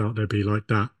book comes out, there'd be like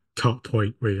that cut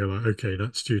point where you're like, okay,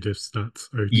 that's Judith's, that's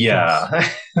Otis's. Yeah,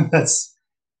 that's.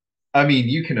 I mean,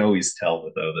 you can always tell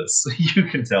with Otis. You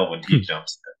can tell when he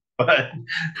jumps in,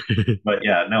 but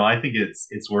yeah, no, I think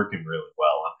it's working really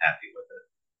well. I'm happy with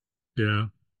it. Yeah.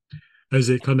 Has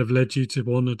it kind of led you to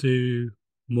want to do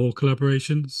more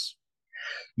collaborations?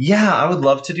 Yeah, I would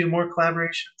love to do more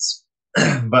collaborations,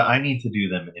 but I need to do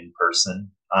them in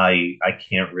person. I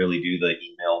can't really do the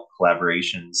email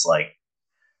collaborations like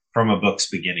from a book's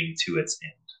beginning to its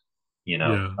end.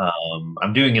 Yeah.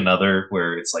 I'm doing another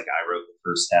where it's like I wrote the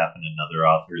first half and another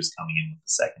author is coming in with the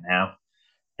second half,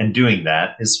 and doing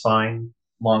that is fine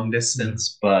long Yeah.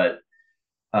 distance. But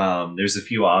there's a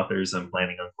few authors I'm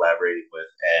planning on collaborating with,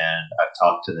 and I've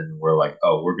talked to them, and we're like,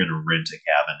 oh, we're going to rent a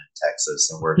cabin in Texas,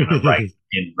 and we're going to write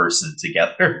in person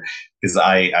together because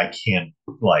I can't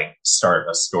like start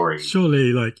a story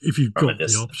Surely, like, if you've from a got the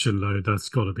distance. option, though, that's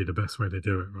got to be the best way to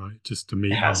do it, right? Just to It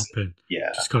meet has up to, and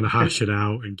yeah. just kind of hash it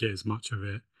out and get as much of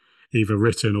it either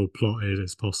written or plotted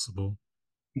as possible.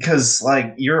 Because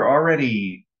like you're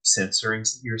already censoring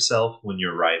yourself when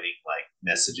you're writing like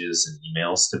messages and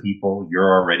emails to people.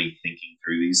 You're already thinking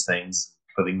through these things,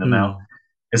 putting them out. Hmm.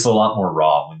 It's a lot more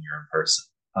raw when you're in person.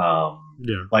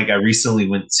 Yeah. Like I recently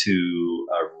went to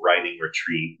a writing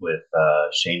retreat with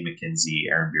Shane McKenzie,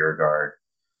 Aaron Biergard,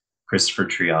 Christopher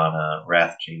Triana,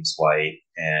 Wrath James White,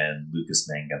 and Lucas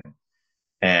Mangum.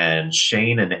 And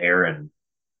Shane and Aaron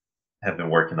have been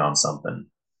working on something.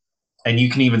 And you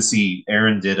can even see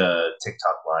Aaron did a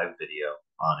TikTok live video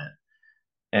on it.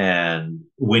 And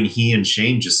when he and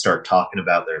Shane just start talking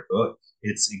about their book,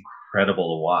 it's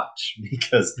incredible to watch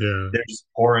because Yeah. they're just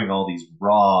pouring all these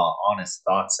raw, honest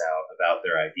thoughts out about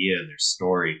their idea and their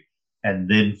story and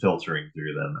then filtering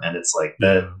through them. And it's like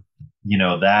that,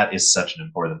 Yeah. that is such an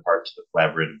important part to the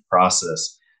collaborative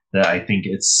process that I think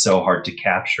it's so hard to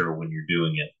capture when you're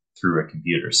doing it through a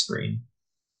computer screen.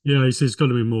 Yeah. It's got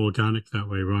to be more organic that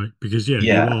way, right? Because, yeah, you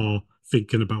Yeah. are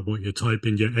thinking about what you're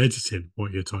typing, you're editing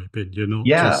what you're typing, you're not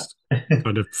Yeah. just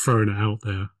kind of throwing it out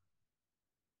there.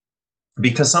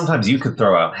 Because sometimes you could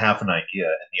throw out half an idea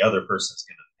and the other person's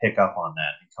going to pick up on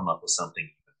that and come up with something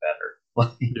even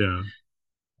better. Yeah.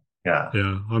 Yeah.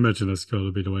 Yeah. I imagine that's got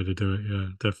to be the way to do it. Yeah,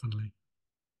 definitely.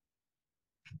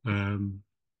 Um,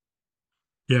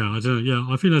 Yeah, I don't know.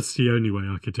 Yeah, I think that's the only way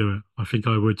I could do it. I think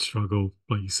I would struggle,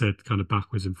 like you said, kind of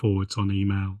backwards and forwards on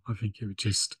email. I think it would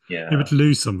Yeah.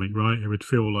 lose something, right? It would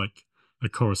feel like a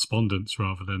correspondence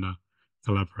rather than a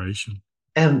collaboration.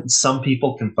 And some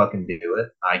people can fucking do it.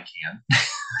 I can't.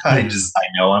 Yeah, I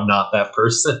know I'm not that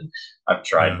person. I've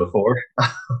tried yeah, before.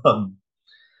 um,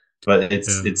 but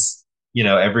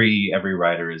yeah. every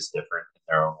writer is different in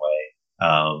their own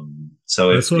way.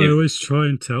 So That's what I if always try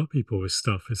and tell people with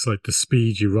stuff. It's like the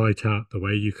speed you write out, the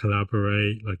way you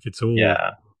collaborate, like it's all,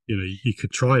 yeah. you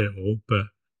could try it all, but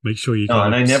make sure you No,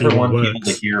 kind and of I see never what want people to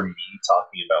works. hear me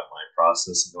talking about my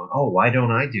process and going, "Oh, why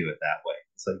don't I do it that way?"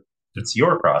 It's like Yeah, it's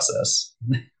your process.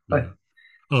 yeah.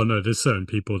 Oh no, there's certain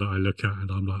people that I look at and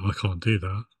I'm like, I can't do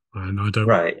that, and I don't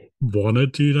Right. want to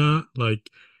do that. Like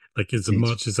as It's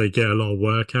much as they get a lot of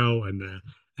work out and they're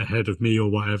ahead of me or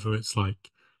whatever, it's like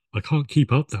I can't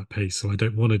keep up that pace, so I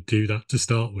don't want to do that to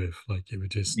start with. Like it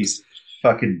would just these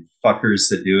fucking fuckers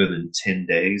that do it in 10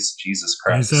 days. Jesus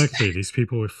Christ. exactly these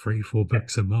people with 3, 4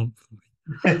 books a month.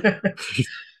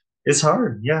 It's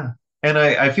hard, yeah. And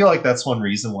I feel like that's one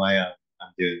reason why I'm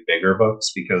doing bigger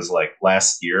books because like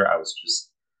last year I was just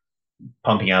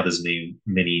pumping out as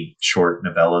many short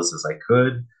novellas as I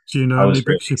could. Do you know I how many was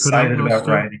really books you put out excited about last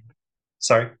year? writing.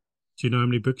 Sorry. Do you know how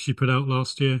many books you put out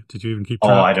last year? Did you even keep Oh,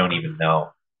 I track? don't even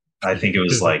know. I think it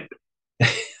was like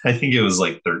I think it was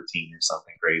like 13 or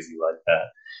something crazy like that.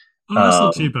 Oh, that's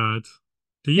not too Um, bad.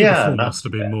 The year yeah, before not must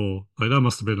have too been bad. more. Like that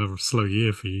must have been a slow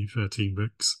year for you, 13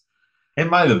 books. It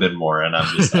might have been more, and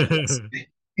I'm guessing.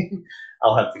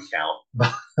 I'll have to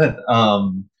count.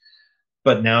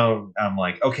 But now I'm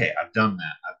like, okay, I've done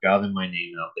that. I've gotten my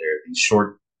name out there. These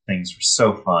short things were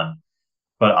so fun,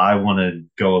 but I want to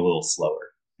go a little slower,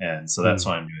 and so that's Hmm.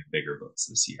 why I'm doing bigger books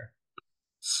this year.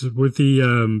 So with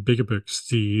the bigger books,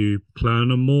 do you plan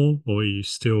on more, or are you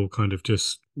still kind of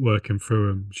just working through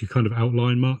them? Do you kind of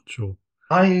outline much, or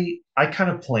I kind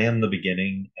of plan the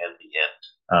beginning and the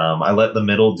end. I let the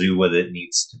middle do what it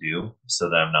needs to do so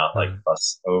that I'm not like Right.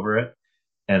 fussed over it.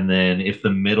 And then if the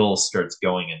middle starts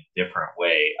going a different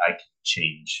way, I can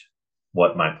change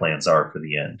what my plans are for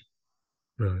the end.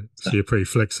 Right. So you're pretty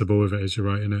flexible with it as you're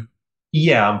writing it.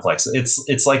 Yeah, I'm flexible.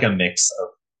 It's like a mix of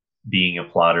being a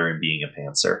plotter and being a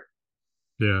pantser.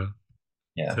 Yeah.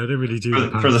 Yeah. So I don't really do the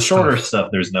For the pants shorter stuff. stuff,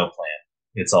 there's no plan.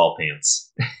 It's all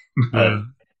pants. Yeah. But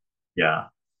yeah,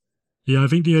 Yeah, I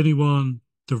think the only one,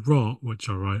 the rot, which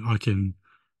I write, I can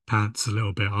pants a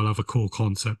little bit. I'll have a core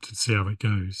concept and see how it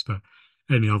goes. But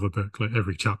any other book, like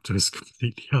every chapter is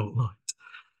completely outlined.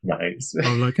 nice.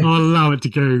 I'm like, I'll allow it to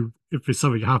go. If there's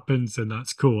something happens, then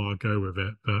that's cool. I'll go with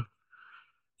it. But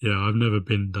yeah, I've never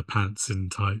been the pants in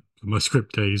type. My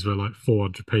script days were like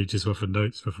 400 pages worth of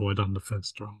notes before I'd done the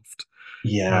first draft. I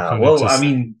Yeah. kind of Well, I just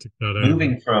mean, took that over.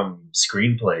 moving from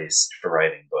screenplays to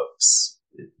writing books,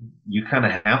 you kind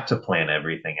of have to plan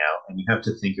everything out and you have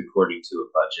to think according to a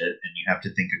budget and you have to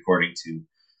think according to,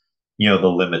 the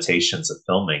limitations of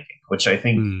filmmaking, which I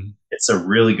think Hmm. it's a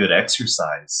really good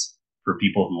exercise for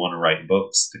people who want to write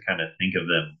books to kind of think of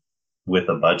them with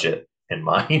a budget in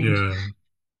mind. Yeah.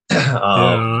 um,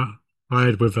 Yeah. I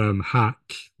had with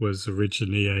Hack was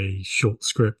originally a short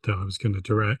script that I was going to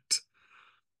direct.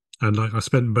 And like I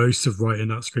spent most of writing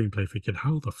that screenplay thinking,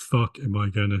 how the fuck am I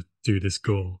going to do this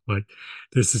gore? Like,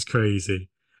 this is crazy.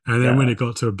 And then when yeah. it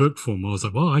got to a book form, I was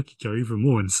like, well, I could go even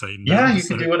more insane Yeah, now. you can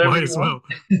So do whatever might you as want.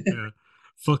 well. Yeah.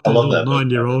 Fuck I the love little that book 9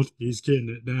 year cover. old. He's getting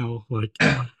it now. Like,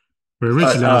 but But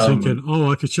originally I was thinking,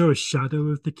 oh, I could show a shadow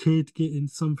of the kid getting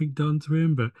something done to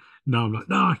him. But now I'm like,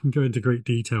 no, I can go into great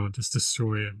detail and just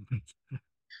destroy him. Stuff like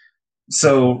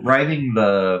so writing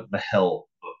the Hell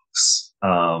books,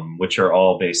 which are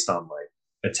all based on like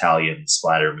Italian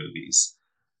splatter movies,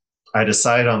 I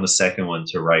decided on the second one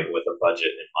to write with a budget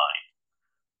in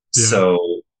mind. yeah.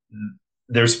 So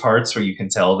there's parts where you can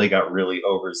tell they got really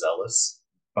overzealous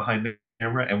behind the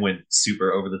camera and went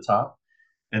super over the top.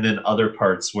 And then other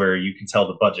parts where you can tell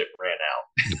the budget ran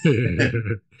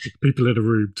out. People in a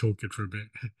room talking for a bit.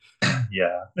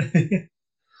 Yeah.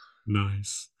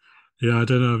 Nice. Yeah, I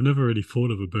don't know. I've never really thought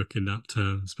of a book in that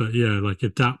terms, but yeah, like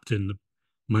adapting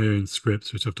my own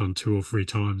scripts, which I've done 2 or 3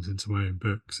 times into my own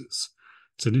books. It's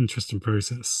an interesting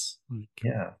process. Like,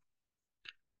 Yeah.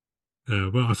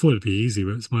 well, I thought it'd be easy,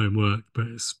 but it's my own work. But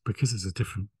it's because it's a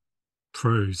different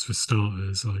prose for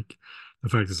starters. Like the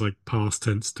fact it's like past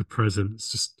tense to present.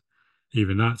 It's just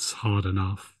even that's hard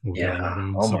enough, or the other way Yeah.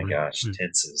 around. Oh my Sorry. gosh, Yeah.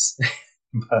 tenses.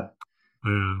 But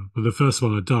But the first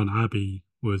one I'd done, Abby,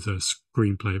 was a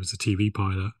screenplay. It was a TV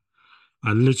pilot.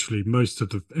 And literally most of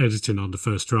the editing on the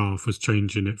first draft was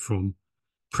changing it from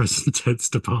present tense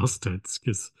to past tense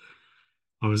because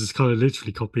I was just kind of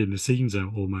literally copying the scenes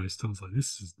out almost. I was like,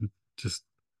 this is just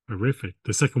horrific.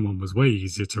 The second one was way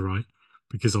easier to write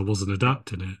because I wasn't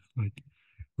adapting it. Like,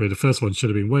 where the first one should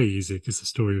have been way easier because the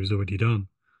story was already done.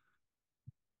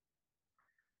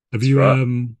 Have it's you, rough.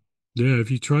 yeah,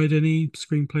 have you tried any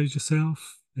screenplays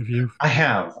yourself? Have you? I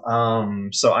have.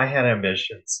 So I had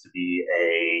ambitions to be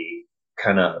a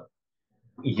kind of,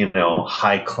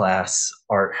 high class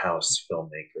art house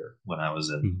filmmaker when I was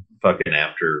in Hmm. fucking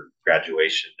after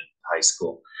graduation in high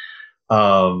school.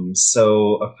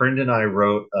 So a friend and I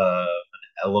wrote an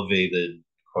elevated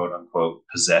quote unquote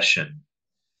possession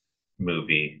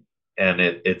movie, and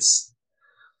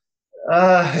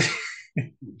uh,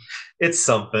 it's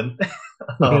something.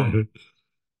 um,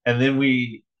 and then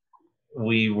we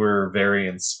were very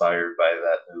inspired by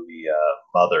that movie,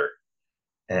 Mother,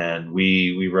 and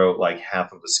we wrote like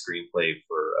half of a screenplay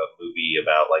for a movie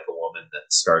about like a woman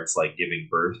that starts like giving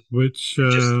birth which,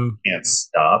 and just can't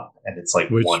stop, and it's like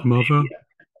which one mother? baby.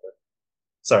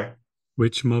 Sorry.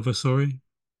 Which mother? Sorry.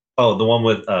 Oh, the one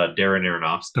with Darren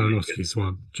Aronofsky and Aronofsky's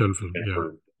one. Jennifer. Yeah.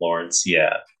 Jennifer Lawrence.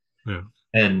 Yeah. Yeah.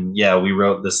 And yeah, we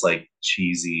wrote this like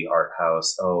cheesy art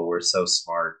house, oh, we're so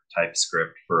smart type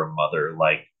script for a mother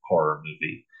like horror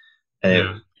movie. And it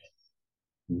Yeah.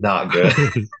 not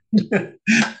good.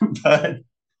 But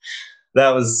that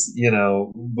was,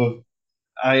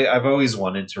 I've always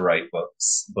wanted to write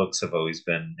books. Books have always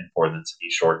been important to me.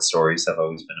 Short stories have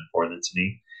always been important to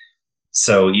me.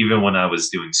 So even when I was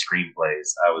doing screenplays,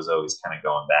 I was always kind of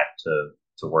going back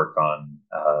to work on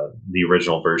the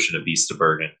original version of Beast of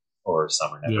Burden or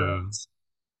Summer Never Yeah. Ends.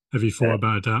 Have you thought And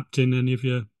about adapting any of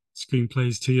your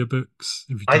screenplays to your books?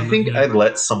 Have you I done that think yet? I'd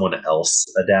let someone else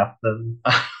adapt them.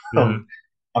 Yeah. um,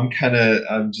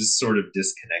 I'm just sort of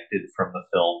disconnected from the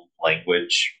film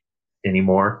language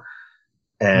anymore.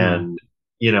 Hmm. And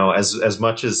as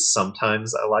much as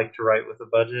sometimes I like to write with a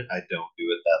budget, I don't do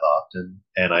it that often.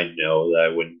 And I know that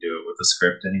I wouldn't do it with a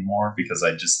script anymore because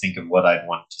I just think of what I'd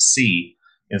want to see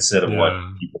instead of what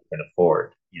Yeah. people can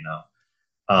afford, you know.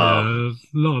 Yeah.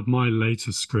 A lot of my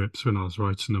later scripts when I was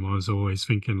writing them, I was always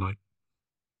thinking like,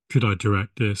 could I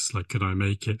direct this? Like, could I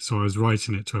make it? So I was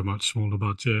writing it to a much smaller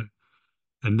budget.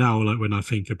 And now, like when I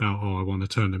think about, oh, I want to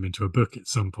turn them into a book at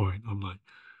some point, I'm like,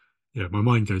 yeah, my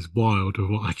mind goes wild with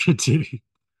what I could do.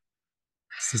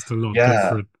 It's just a lot Yeah,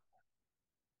 different.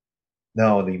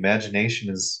 no, the imagination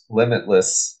is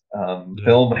limitless. Yeah,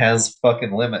 Film has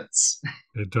fucking limits.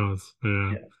 it does.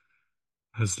 Yeah, Yeah,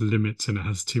 has limits and it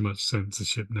has too much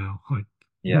censorship now. Like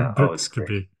yeah. Oh, it's books could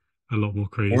crazy. be a lot more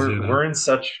crazier We're now. in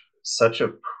such a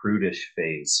prudish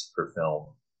phase for film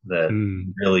that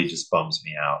Mm. really just bums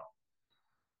me out.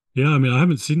 Yeah, I mean, I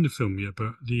haven't seen the film yet,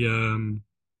 but the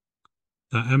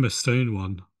that Emma Stone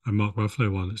one and Mark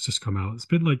Ruffalo one that's just come out, it's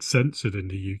been like censored in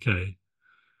the UK.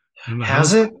 I'm like,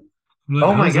 Has it?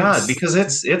 Oh my how's that? God, because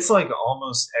it's like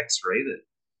almost X-rated.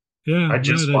 Yeah, I no,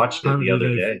 just they watched it the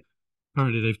other day.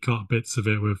 apparently they've cut bits of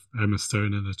it with Emma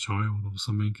Stone and a child or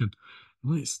something. And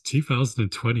I'm like, it's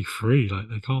 2023. Like,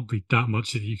 there can't be that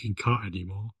much that you can cut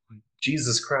anymore. Like,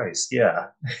 Jesus Christ, yeah.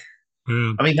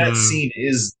 yeah, I mean, that no, scene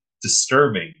is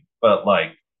disturbing, but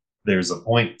like, there's a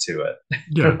point to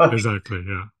yeah, it. Like, exactly.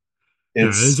 Yeah, yeah.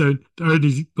 It's it's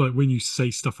only like when you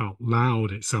say stuff out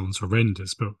loud, it sounds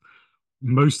horrendous. But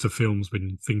most of films,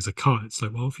 when things are cut, it's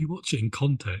like, well, if you watch it in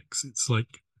context, it's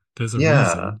like there's a yeah.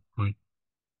 reason. Like,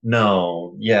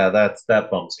 No, yeah, that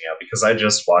bums me out because I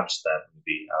just watched that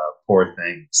movie, Poor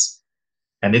Things,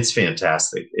 and it's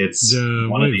fantastic. It's yeah,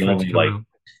 wait for it to come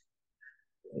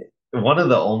out. one of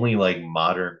the only like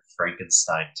modern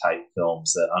Frankenstein type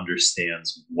films that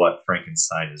understands what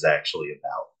Frankenstein is actually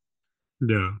about.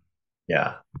 Yeah.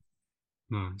 Yeah.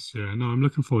 Nice. Yeah. No, I'm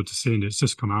looking forward to seeing it. It's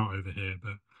just come out over here,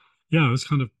 but yeah, I was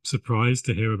kind of surprised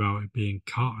to hear about it being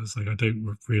cut. It's like I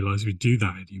don't realize we do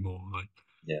that anymore. Like,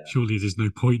 Yeah. surely there's no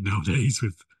point nowadays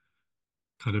with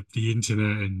kind of the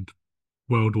internet and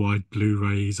worldwide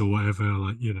Blu-rays or whatever.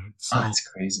 Like, it's Oh, not. it's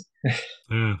crazy.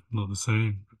 Yeah, not the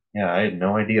same. Yeah, I had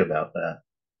no idea about that.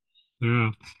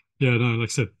 Yeah. Yeah. No, like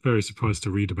I said, very surprised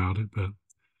to read about it, but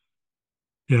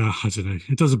yeah, I don't know.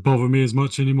 It doesn't bother me as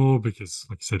much anymore because,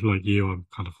 like I said, like you, I'm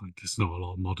kind of like there's not a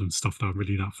lot of modern stuff that I'm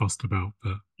really that fussed about.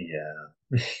 But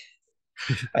Yeah.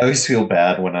 I always feel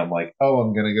bad when I'm like, oh,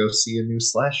 I'm gonna go see a new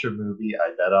slasher movie. I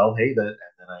bet I'll hate it, and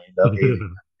then I end up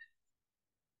hating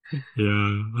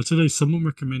yeah, I don't know. Someone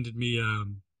recommended me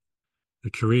a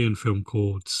Korean film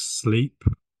called Sleep,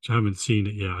 which I haven't seen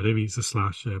it yet. I don't think it's a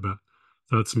slasher, but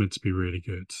that's meant to be really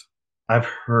good. it. I've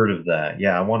heard of that.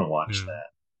 Yeah, I want to watch Yeah,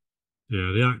 that.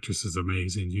 yeah. The actress is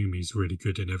amazing. Yumi's really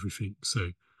good in everything.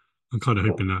 So I'm kind of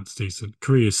Cool. hoping that's decent.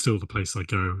 Korea is still the place I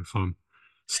go if I'm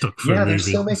stuck for a Yeah, they're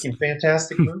movie. still making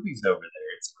fantastic movies over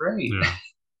there. It's great. Yeah.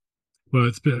 Well,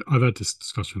 it's been, I've had this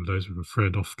discussion with those with a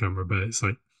friend off camera, but it's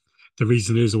like the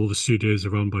reason is all the studios are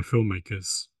run by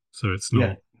filmmakers, so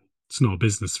Yeah, it's not a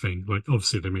business thing. Like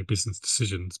obviously they make business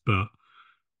decisions, but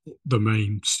the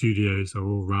main studios are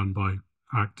all run by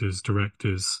actors,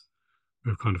 directors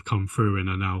who have kind of come through and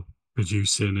are now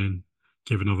producing and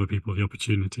giving other people the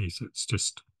opportunity. So it's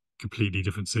just a completely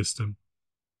different system,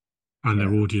 and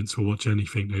their yeah. audience will watch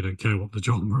anything. They don't care what the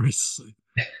genre is. So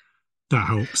that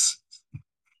helps.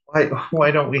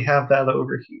 Why don't we have that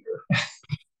over here?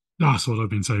 That's what I've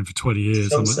been saying for 20 years.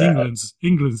 So I'm like, sad.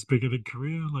 England's bigger than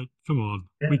Korea. Like, come on,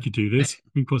 we Yeah. could do this.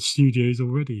 We've got studios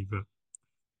already, but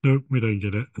no, we don't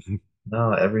get it.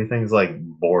 No, everything's like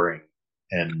boring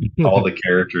and all the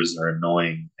characters are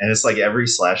annoying. And it's like every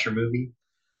slasher movie.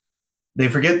 They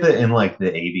forget that in like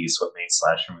the 80s, what made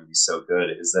slasher movies so good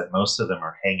is that most of them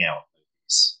are hangout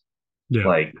movies. Yeah.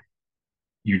 Like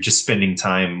you're just spending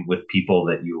time with people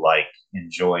that you like,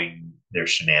 enjoying their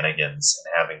shenanigans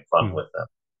and having fun Mm. with them.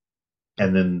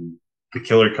 And then the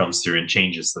killer comes through and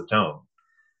changes the tone.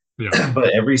 Yeah.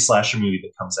 But every slasher movie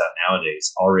that comes out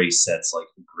nowadays already sets like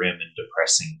a grim and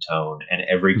depressing tone, and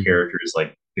every Mm. character is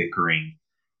like bickering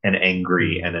and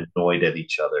angry and Mm. annoyed at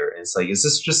each other. And it's like, is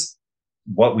this just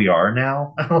what we are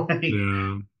now? Like,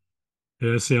 Yeah.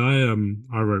 Yeah. See,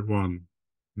 I wrote one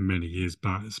many years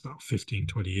back. It's about 15,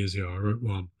 20 years ago. I wrote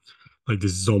one like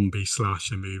this zombie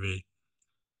slasher movie.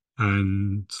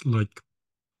 And like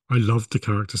I loved the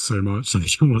character so much, I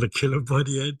didn't want to kill him by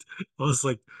the end. I was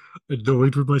like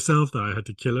annoyed with myself that I had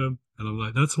to kill him, and I'm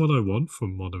like, that's what I want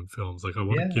from modern films. Like, I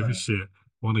want to give a yeah, shit,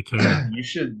 want to care. you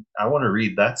should. I want to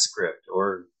read that script,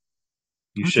 or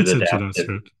you I could should send you adapt that it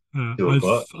script. to a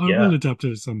book. I will Yeah, adapt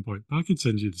it at some point. I could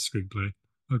send you the screenplay.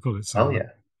 I've got it hell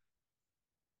somewhere.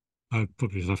 yeah. I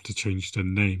probably have to change the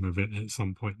name of it at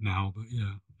some point now, but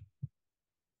yeah, I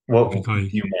What think do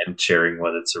you mind sharing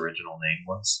what its original name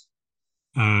was?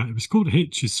 it was called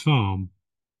Hitch's Farm.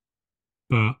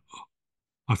 but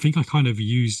I think I kind of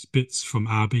used bits from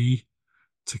Abby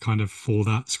to kind of for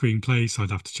that screenplay, so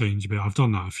I'd have to change a bit. I've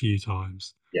done that a few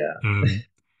times. Yeah, Um,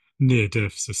 Near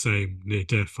Death's the same. Near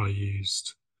Death, I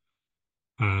used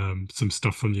some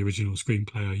stuff from the original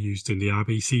screenplay I used in the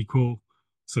Abbey sequel.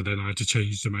 So then I had to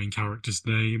change the main character's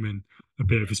name and a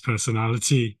bit of his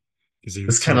personality because he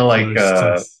was it's kind too of like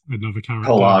close to another character.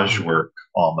 collage work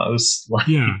almost. Like,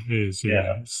 Yeah, it is. Yeah,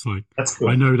 yeah, it's like that's I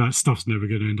cool. know that stuff's never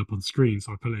going to end up on screen,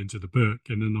 so I put it into the book,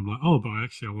 and then I'm like, oh, but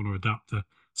actually, I want to adapt the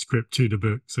script to the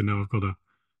book, so now I've got to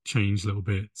change little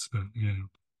bits. But yeah,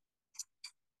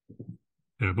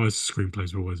 yeah, most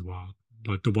screenplays were always wild.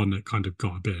 Like the one that kind of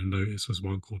got a bit of notice was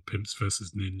one called Pimps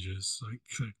versus Ninjas. Like,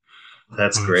 so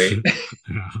That's I great. actually,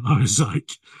 yeah, I was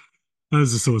like, that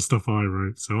was the sort of stuff I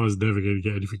wrote, so I was never going to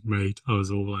get anything made. I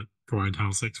was all like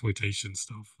grindhouse exploitation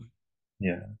stuff. Like,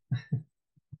 Yeah,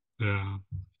 yeah.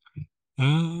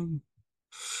 Um,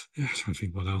 yeah, I'm trying to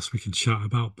think what else we can chat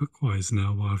about book-wise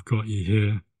now while I've got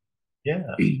you yeah.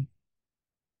 here.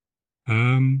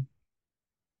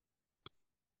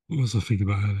 What was I thinking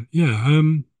about earlier? Yeah,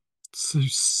 so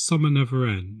Summer Never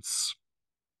Ends,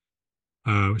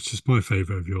 which is my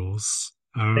favorite of yours.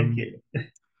 Thank you.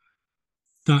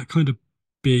 That kind of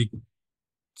big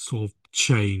sort of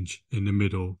change in the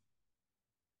middle,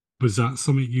 was that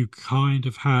something you kind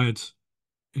of had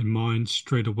in mind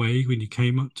straight away when you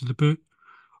came up to the book?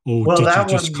 Or Well, did you that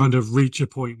just kind one, of reach a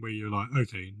point where you're like,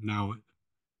 okay, now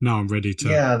I'm ready to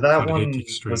yeah, that kind of hit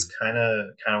the one was extreme? kind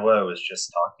of what I was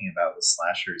just talking about with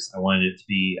slashers. I wanted it to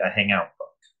be a hangout book,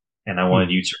 and I wanted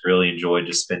Hmm. you to really enjoy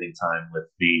just spending time with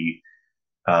the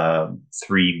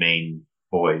three main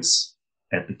boys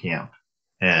at the camp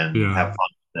and have Yeah. fun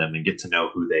with them and get to know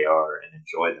who they are and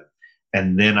enjoy them.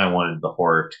 And then I wanted the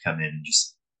horror to come in and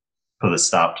just put a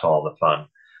stop to all the fun.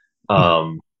 Hmm.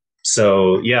 Um,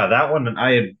 so yeah, that one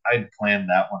I had planned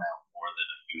that one out more than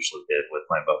I usually did with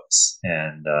my books,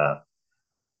 and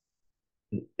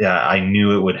yeah, I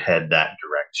knew it would head that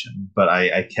direction, but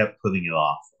I kept putting it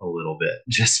off a little bit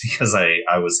just because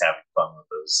I was having fun with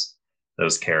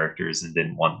those characters and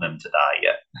didn't want them to die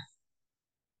yet.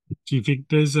 Do you think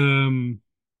there's do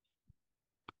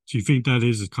you think that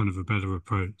is a kind of a better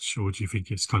approach, or do you think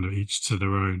it's kind of each to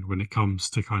their own when it comes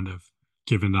to kind of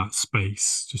giving that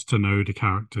space just to know the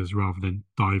characters rather than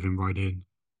diving right in?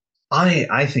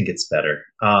 I think it's better.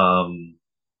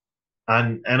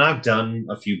 And I've done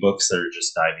a few books that are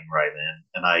just diving right in,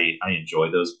 and I enjoy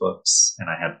those books and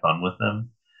I had fun with them.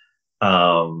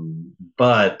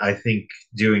 But I think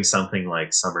doing something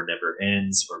like Summer Never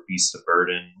Ends or Beast of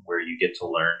Burden, where you get to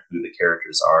learn who the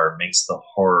characters are, makes the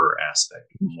horror aspect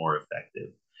more effective.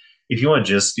 If you want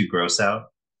to just do gross out,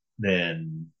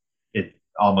 then it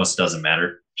almost doesn't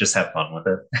matter. Just have fun with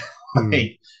it. Hmm.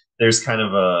 Like, there's kind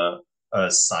of a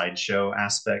sideshow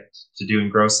aspect to doing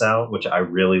gross out, which I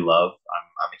really love.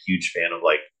 I'm a huge fan of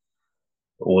like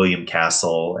William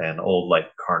Castle and old like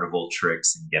carnival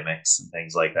tricks and gimmicks and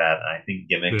things like that. And I think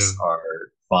Yeah. gimmicks are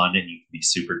fun and you can be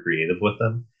super creative with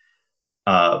them.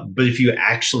 But if you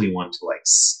actually want to like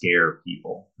scare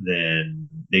people, then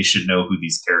they should know who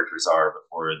these characters are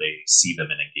before they see them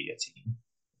in a guillotine.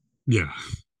 Yeah.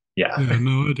 Yeah. Yeah,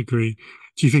 no, I'd agree.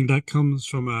 Do you think that comes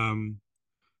from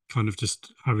kind of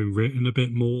just having written a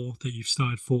bit more that you've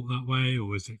started thought that way,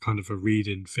 or is it kind of a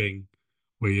reading thing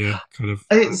where you're kind of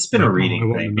It's been a like, oh, I reading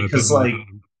want to thing know a bit because more like, about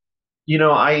them?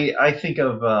 I think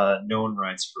of No One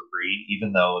Rides for Free,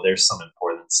 even though there's some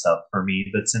important stuff for me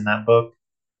that's in that book.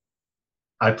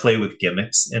 I play with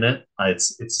gimmicks in it.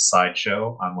 It's a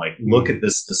sideshow. I'm like, look Hmm. at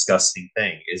this disgusting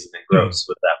thing. Isn't it Yeah. gross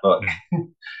with that book? Yeah.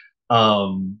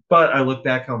 But I look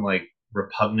back on like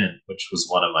Repugnant, which was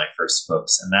one of my first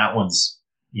books, and that one's,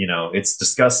 it's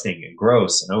disgusting and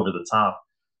gross and over the top.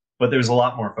 But there's a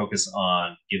lot more focus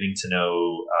on getting to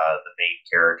know the main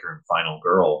character and final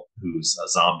girl, who's a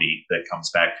zombie that comes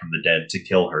back from the dead to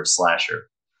kill her slasher.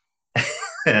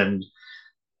 And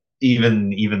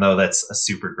even though that's a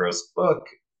super gross book,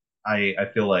 I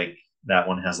feel like that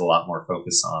one has a lot more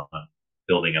focus on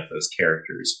building up those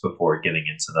characters before getting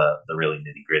into the really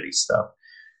nitty gritty stuff.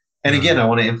 And Yeah. again, I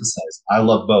want to emphasize I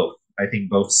love both. I think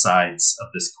both sides of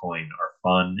this coin are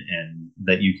fun and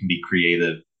that you can be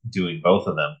creative doing both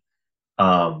of them.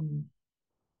 Um,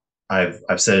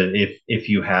 I've said if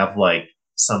you have like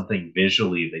something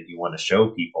visually that you want to show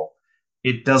people,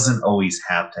 it doesn't always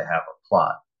have to have a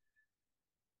plot.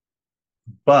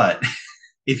 But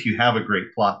if you have a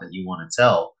great plot that you want to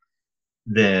tell,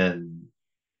 then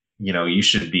you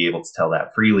should be able to tell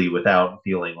that freely without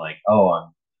feeling like, oh,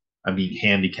 I'm being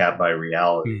handicapped by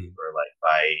reality Hmm. or like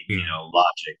by Yeah.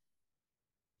 logic.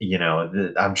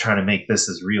 I'm trying to make this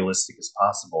as realistic as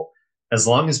possible. as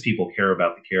long as people care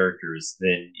about the characters,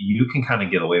 then you can kind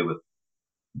of get away with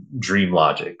dream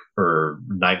logic or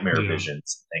nightmare Yeah.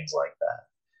 visions and things like that.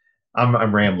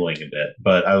 I'm rambling a bit,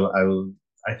 but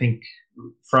I think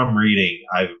from reading,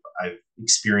 I've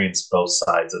experienced both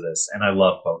sides of this, and I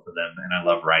love both of them, and I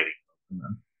love writing both of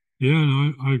them. Yeah,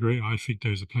 no, I agree. I think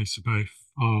there's a place for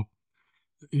both.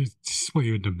 It's just what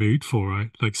you're in the mood for,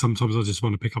 right? Like sometimes I just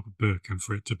want to pick up a book and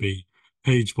for it to be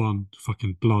page one,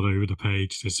 fucking blood over the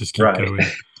page, just keep Right. going.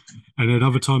 And then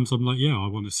other times I'm like, yeah, I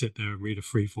want to sit there and read a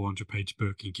 400 page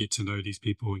book and get to know these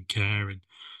people and care and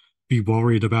be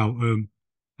worried about them.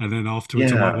 And then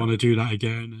afterwards I might Yeah. want to do that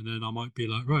again. And then I might be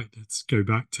like, right, let's go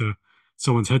back to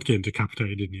someone's head getting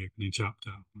decapitated in the opening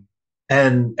chapter.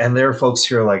 And there are folks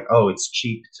who are like, oh, it's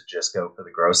cheap to just go for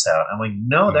the gross out. I'm like,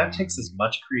 no, that takes as Um,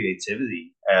 much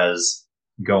creativity as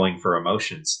going for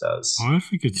emotions does. I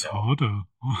think You it's know? harder.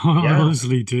 I Yeah.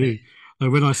 honestly do.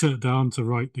 Like when I sat down to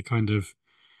write the kind of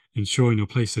ensuring your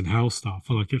place in hell stuff,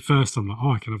 like at first I'm like,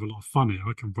 oh, I can have a lot of fun here.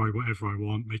 I can write whatever I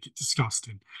want, make it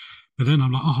disgusting. But then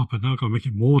I'm like, oh, but now I've got to make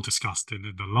it more disgusting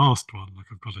in the last one. Like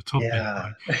I've got to top it.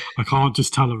 Yeah. Like I can't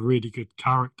just tell a really good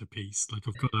character piece. Like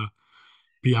I've got to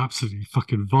be absolutely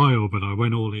fucking vile, but I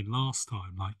went all in last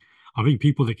time. Like I think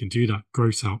people that can do that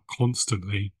gross out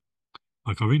constantly.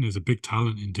 Like I think there's a big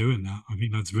talent in doing that. I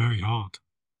think that's very hard.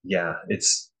 Yeah.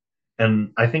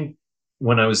 And I think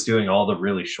when I was doing all the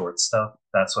really short stuff,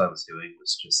 that's what I was doing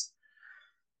was just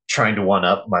trying to one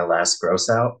up my last gross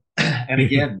out. And Yeah.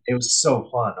 again, it was so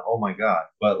fun. Oh my God.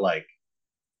 But like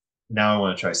now I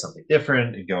want to try something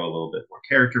different and go a little bit more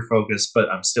character focused, but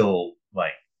I'm still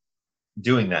like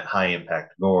doing that high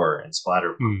impact gore and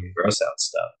splatter punk and Hmm. gross out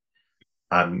stuff.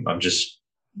 I'm just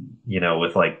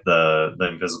with like the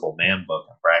Invisible Man book,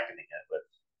 I'm bracketing it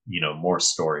with more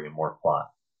story and more plot.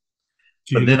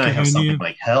 Do But you then look I at have any something of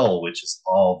like Hell, which is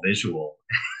all visual.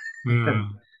 uh,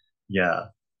 Yeah.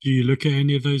 do you look at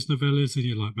any of those novellas and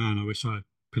you're like, man, I wish I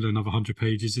put another 100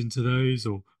 pages into those?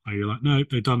 Or are you like, no,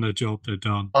 they've done their job, they're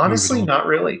done, moving Honestly, on? not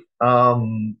really.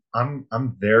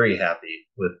 I'm very happy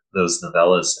with those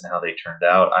novellas and how they turned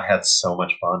out. I had so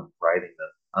much fun writing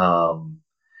them.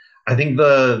 I think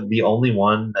the only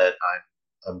one that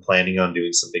I'm planning on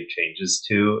doing some big changes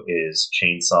to is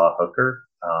Chainsaw Hooker,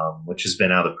 which has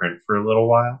been out of print for a little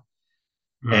while,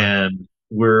 Right. and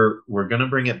we're gonna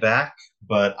bring it back,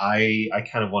 but I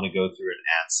kind of want to go through and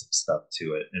add some stuff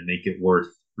to it and make it worth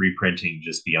reprinting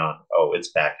just beyond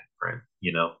it's back in print,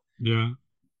 you know. Yeah.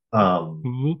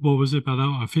 Um, What was it about that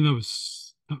one? I think that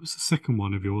was the second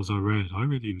one of yours I read. I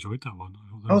really enjoyed that one. I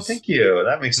thought that oh, was thank you.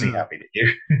 That makes me yeah, happy to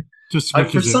hear. just For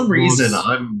because it some reason, was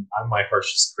I'm my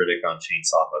harshest critic on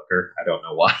Chainsaw Hooker. I don't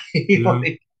know why, yeah.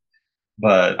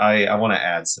 but I want to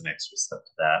add some extra stuff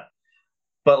to that.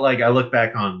 But like I look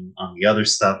back on the other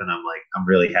stuff, and I'm like I'm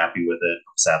really happy with it.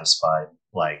 I'm satisfied.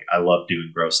 Like I love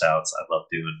doing gross outs. I love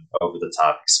doing over the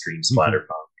top extreme splatter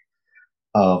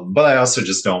punk. But I also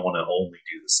just don't want to only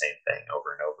do the same thing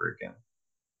over and over again.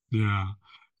 Yeah.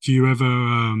 Do you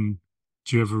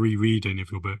ever reread any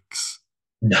of your books?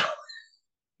 No,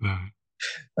 No.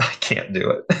 I can't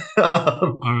do it.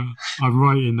 I'm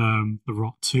writing The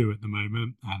Rot 2 at the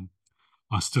moment, and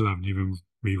I still haven't even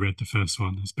reread the first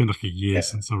one. It's been like a year Yeah.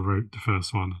 since I wrote the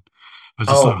first one. I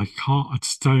just like Oh, I can't. I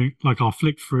just don't like. I'll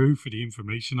flick through for the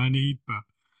information I need, but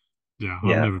yeah, I've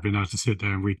yeah. never been able to sit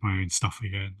there and read my own stuff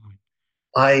again. Like,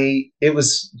 I it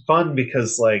was fun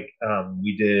because like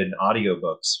we did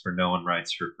audiobooks for No One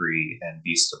Writes for Free and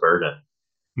Beast of Burden.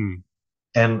 hmm.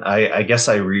 And I guess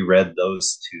I reread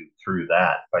those two through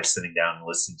that by sitting down and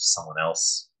listening to someone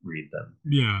else read them.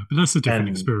 Yeah, but that's a different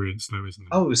And experience, though, isn't it?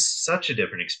 oh, it was such a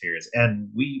different experience. And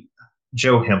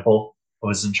Joe Hempel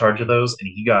was in charge of those, and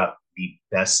he got the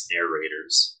best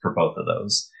narrators for both of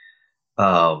those.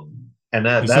 And Is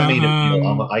that that made it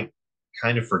feel. I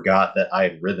kind of forgot that I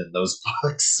had written those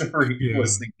books for yeah,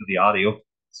 listening to the audio.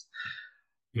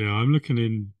 yeah? I'm looking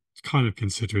in, kind of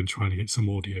considering trying to get some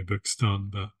audiobooks done,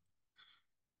 but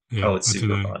Oh, yeah, it's I don't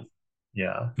super know. fun.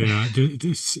 Yeah, Yeah,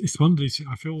 it's one of these.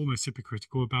 I feel almost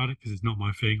hypocritical about it because it's not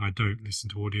my thing. I don't listen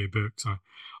to audiobooks.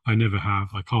 I never have.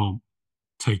 I can't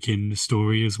take in the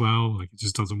story as well. Like it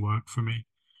just doesn't work for me.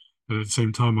 But at the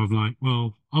same time, I'm like,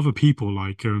 well, other people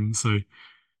like them, so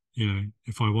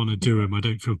if I want to do yeah. them, I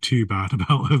don't feel too bad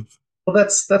about them. Well,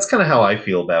 that's kind of how I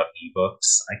feel about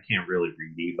ebooks. I can't really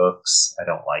read ebooks. I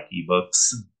don't like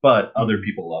ebooks, but other Mm.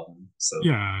 people love them, so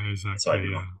Yeah, that's what I exactly.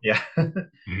 do. Yeah, Yeah,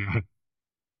 yeah.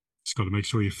 Just got to make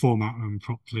sure you format them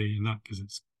properly and that because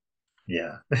it's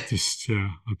yeah. just a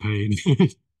pain.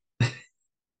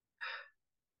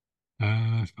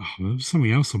 There was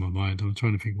something else on my mind. I'm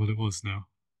trying to think what it was now.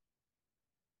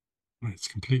 It's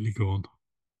completely gone.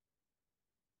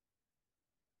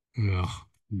 Ugh,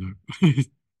 no.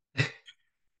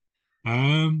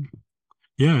 Um,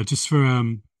 yeah, just for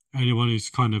anyone who's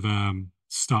kind of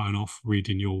starting off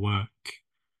reading your work,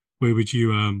 where would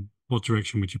you what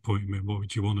direction would you point them in? What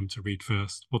would you want them to read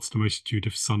first? What's the most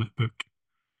Judith Sonnet book?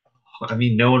 I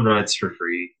mean, no one writes for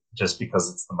free just because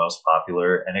it's the most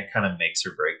popular, and it kind of makes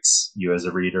or breaks you as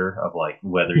a reader of like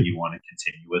whether you want to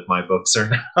continue with my books or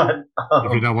not. I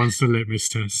think that one's the litmus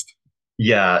test.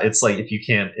 Yeah, it's like if you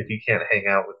can't hang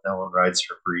out with no one writes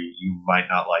for free, you might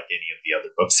not like any of the other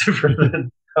books I've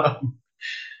written.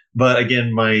 But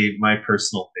again, my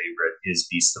personal favorite is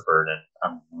Beast of Burden.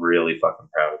 I'm really fucking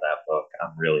proud of that book.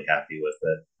 I'm really happy with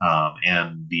it.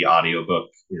 And the audiobook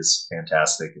is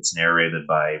fantastic. It's narrated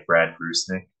by Brad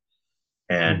Grusnick,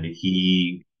 and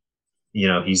Mm,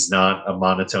 he's not a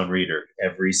monotone reader.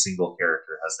 Every single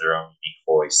character has their own unique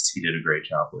voice. He did a great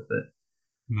job with it.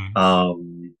 nice.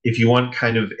 If you want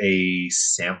kind of a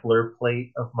sampler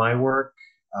plate of my work,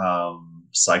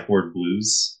 Psych Ward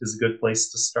Blues is a good place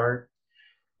to start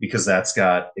because that's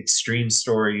got extreme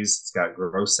stories, it's got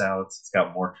gross outs, it's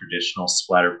got more traditional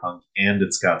splatterpunk, and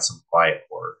it's got some quiet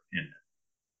horror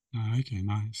in Okay,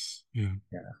 nice. Yeah.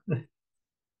 it. Yeah.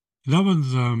 That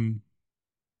one's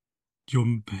your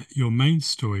your main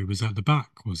story was at the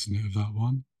back, wasn't it, of that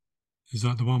one? Is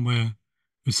that the one where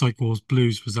the Psych Wars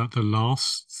Blues was that the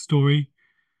last story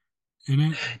in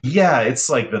it? Yeah, it's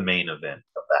like the main event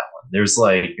of that one. There's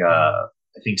like Yeah.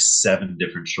 I think seven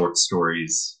different short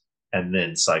stories, and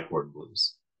then Psych Ward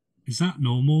Blues. Is that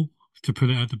normal to put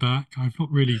it at the back? I've not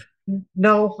really.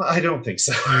 No, I don't think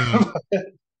so. Yeah.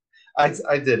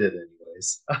 I did it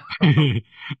anyways.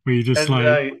 Were you just And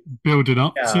like building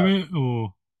up to yeah. it,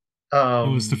 or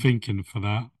what was the Um, thinking for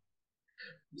that?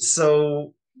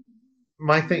 so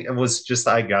my thing was just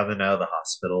I got them out of the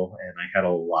hospital and I had a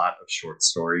lot of short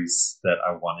stories that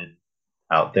I wanted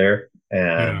out there.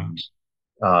 Yeah. And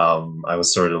I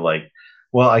was sort of like,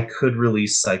 well, I could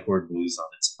release Psych Ward Blues on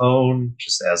its own,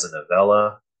 just as a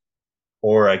novella,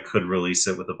 or I could release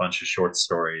it with a bunch of short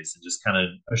stories and just kind of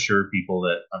assure people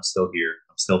that I'm still here.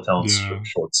 I'm still telling Yeah.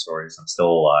 short stories. I'm still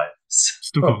alive.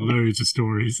 Still got So, loads of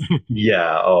stories.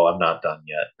 yeah. Oh, I'm not done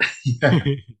yet. Yeah.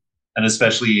 And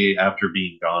especially after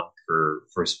being gone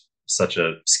for such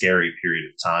a scary period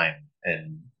of time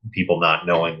and people not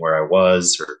knowing where I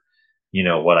was or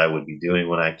what I would be doing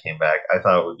when I came back, I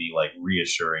thought it would be like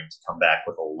reassuring to come back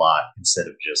with a lot instead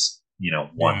of just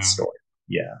one Yeah. story.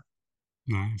 Yeah,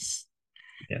 Nice.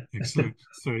 yeah, Excellent.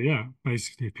 So yeah,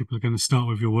 basically, if people are going to start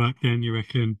with your work, then you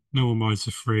reckon No One Rides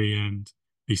for Free and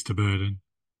Beast of Burden.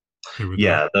 Go with that.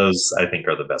 yeah. Those I think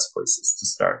are the best places to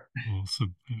start.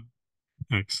 Awesome.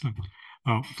 Yeah. Excellent.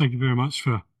 Oh, thank you very much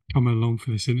for coming along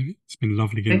for this interview. It's been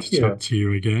lovely getting Thank to chat you. to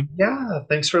you again. Yeah,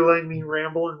 thanks for letting me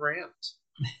ramble and rant.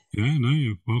 Yeah, no,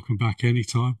 you're welcome back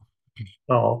anytime.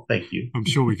 Oh, thank you. I'm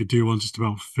sure we could do one just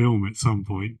about film at some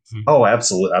point. So. Oh,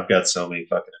 absolutely. I've got so many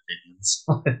fucking opinions.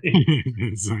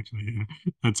 Exactly.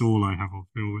 Yeah. That's all I have on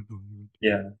film at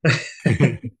Yeah. the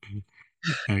moment.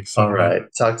 All Excellent. Well, right.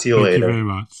 Talk to you thank you later. very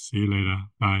much. See you later.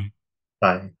 Bye.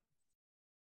 Bye.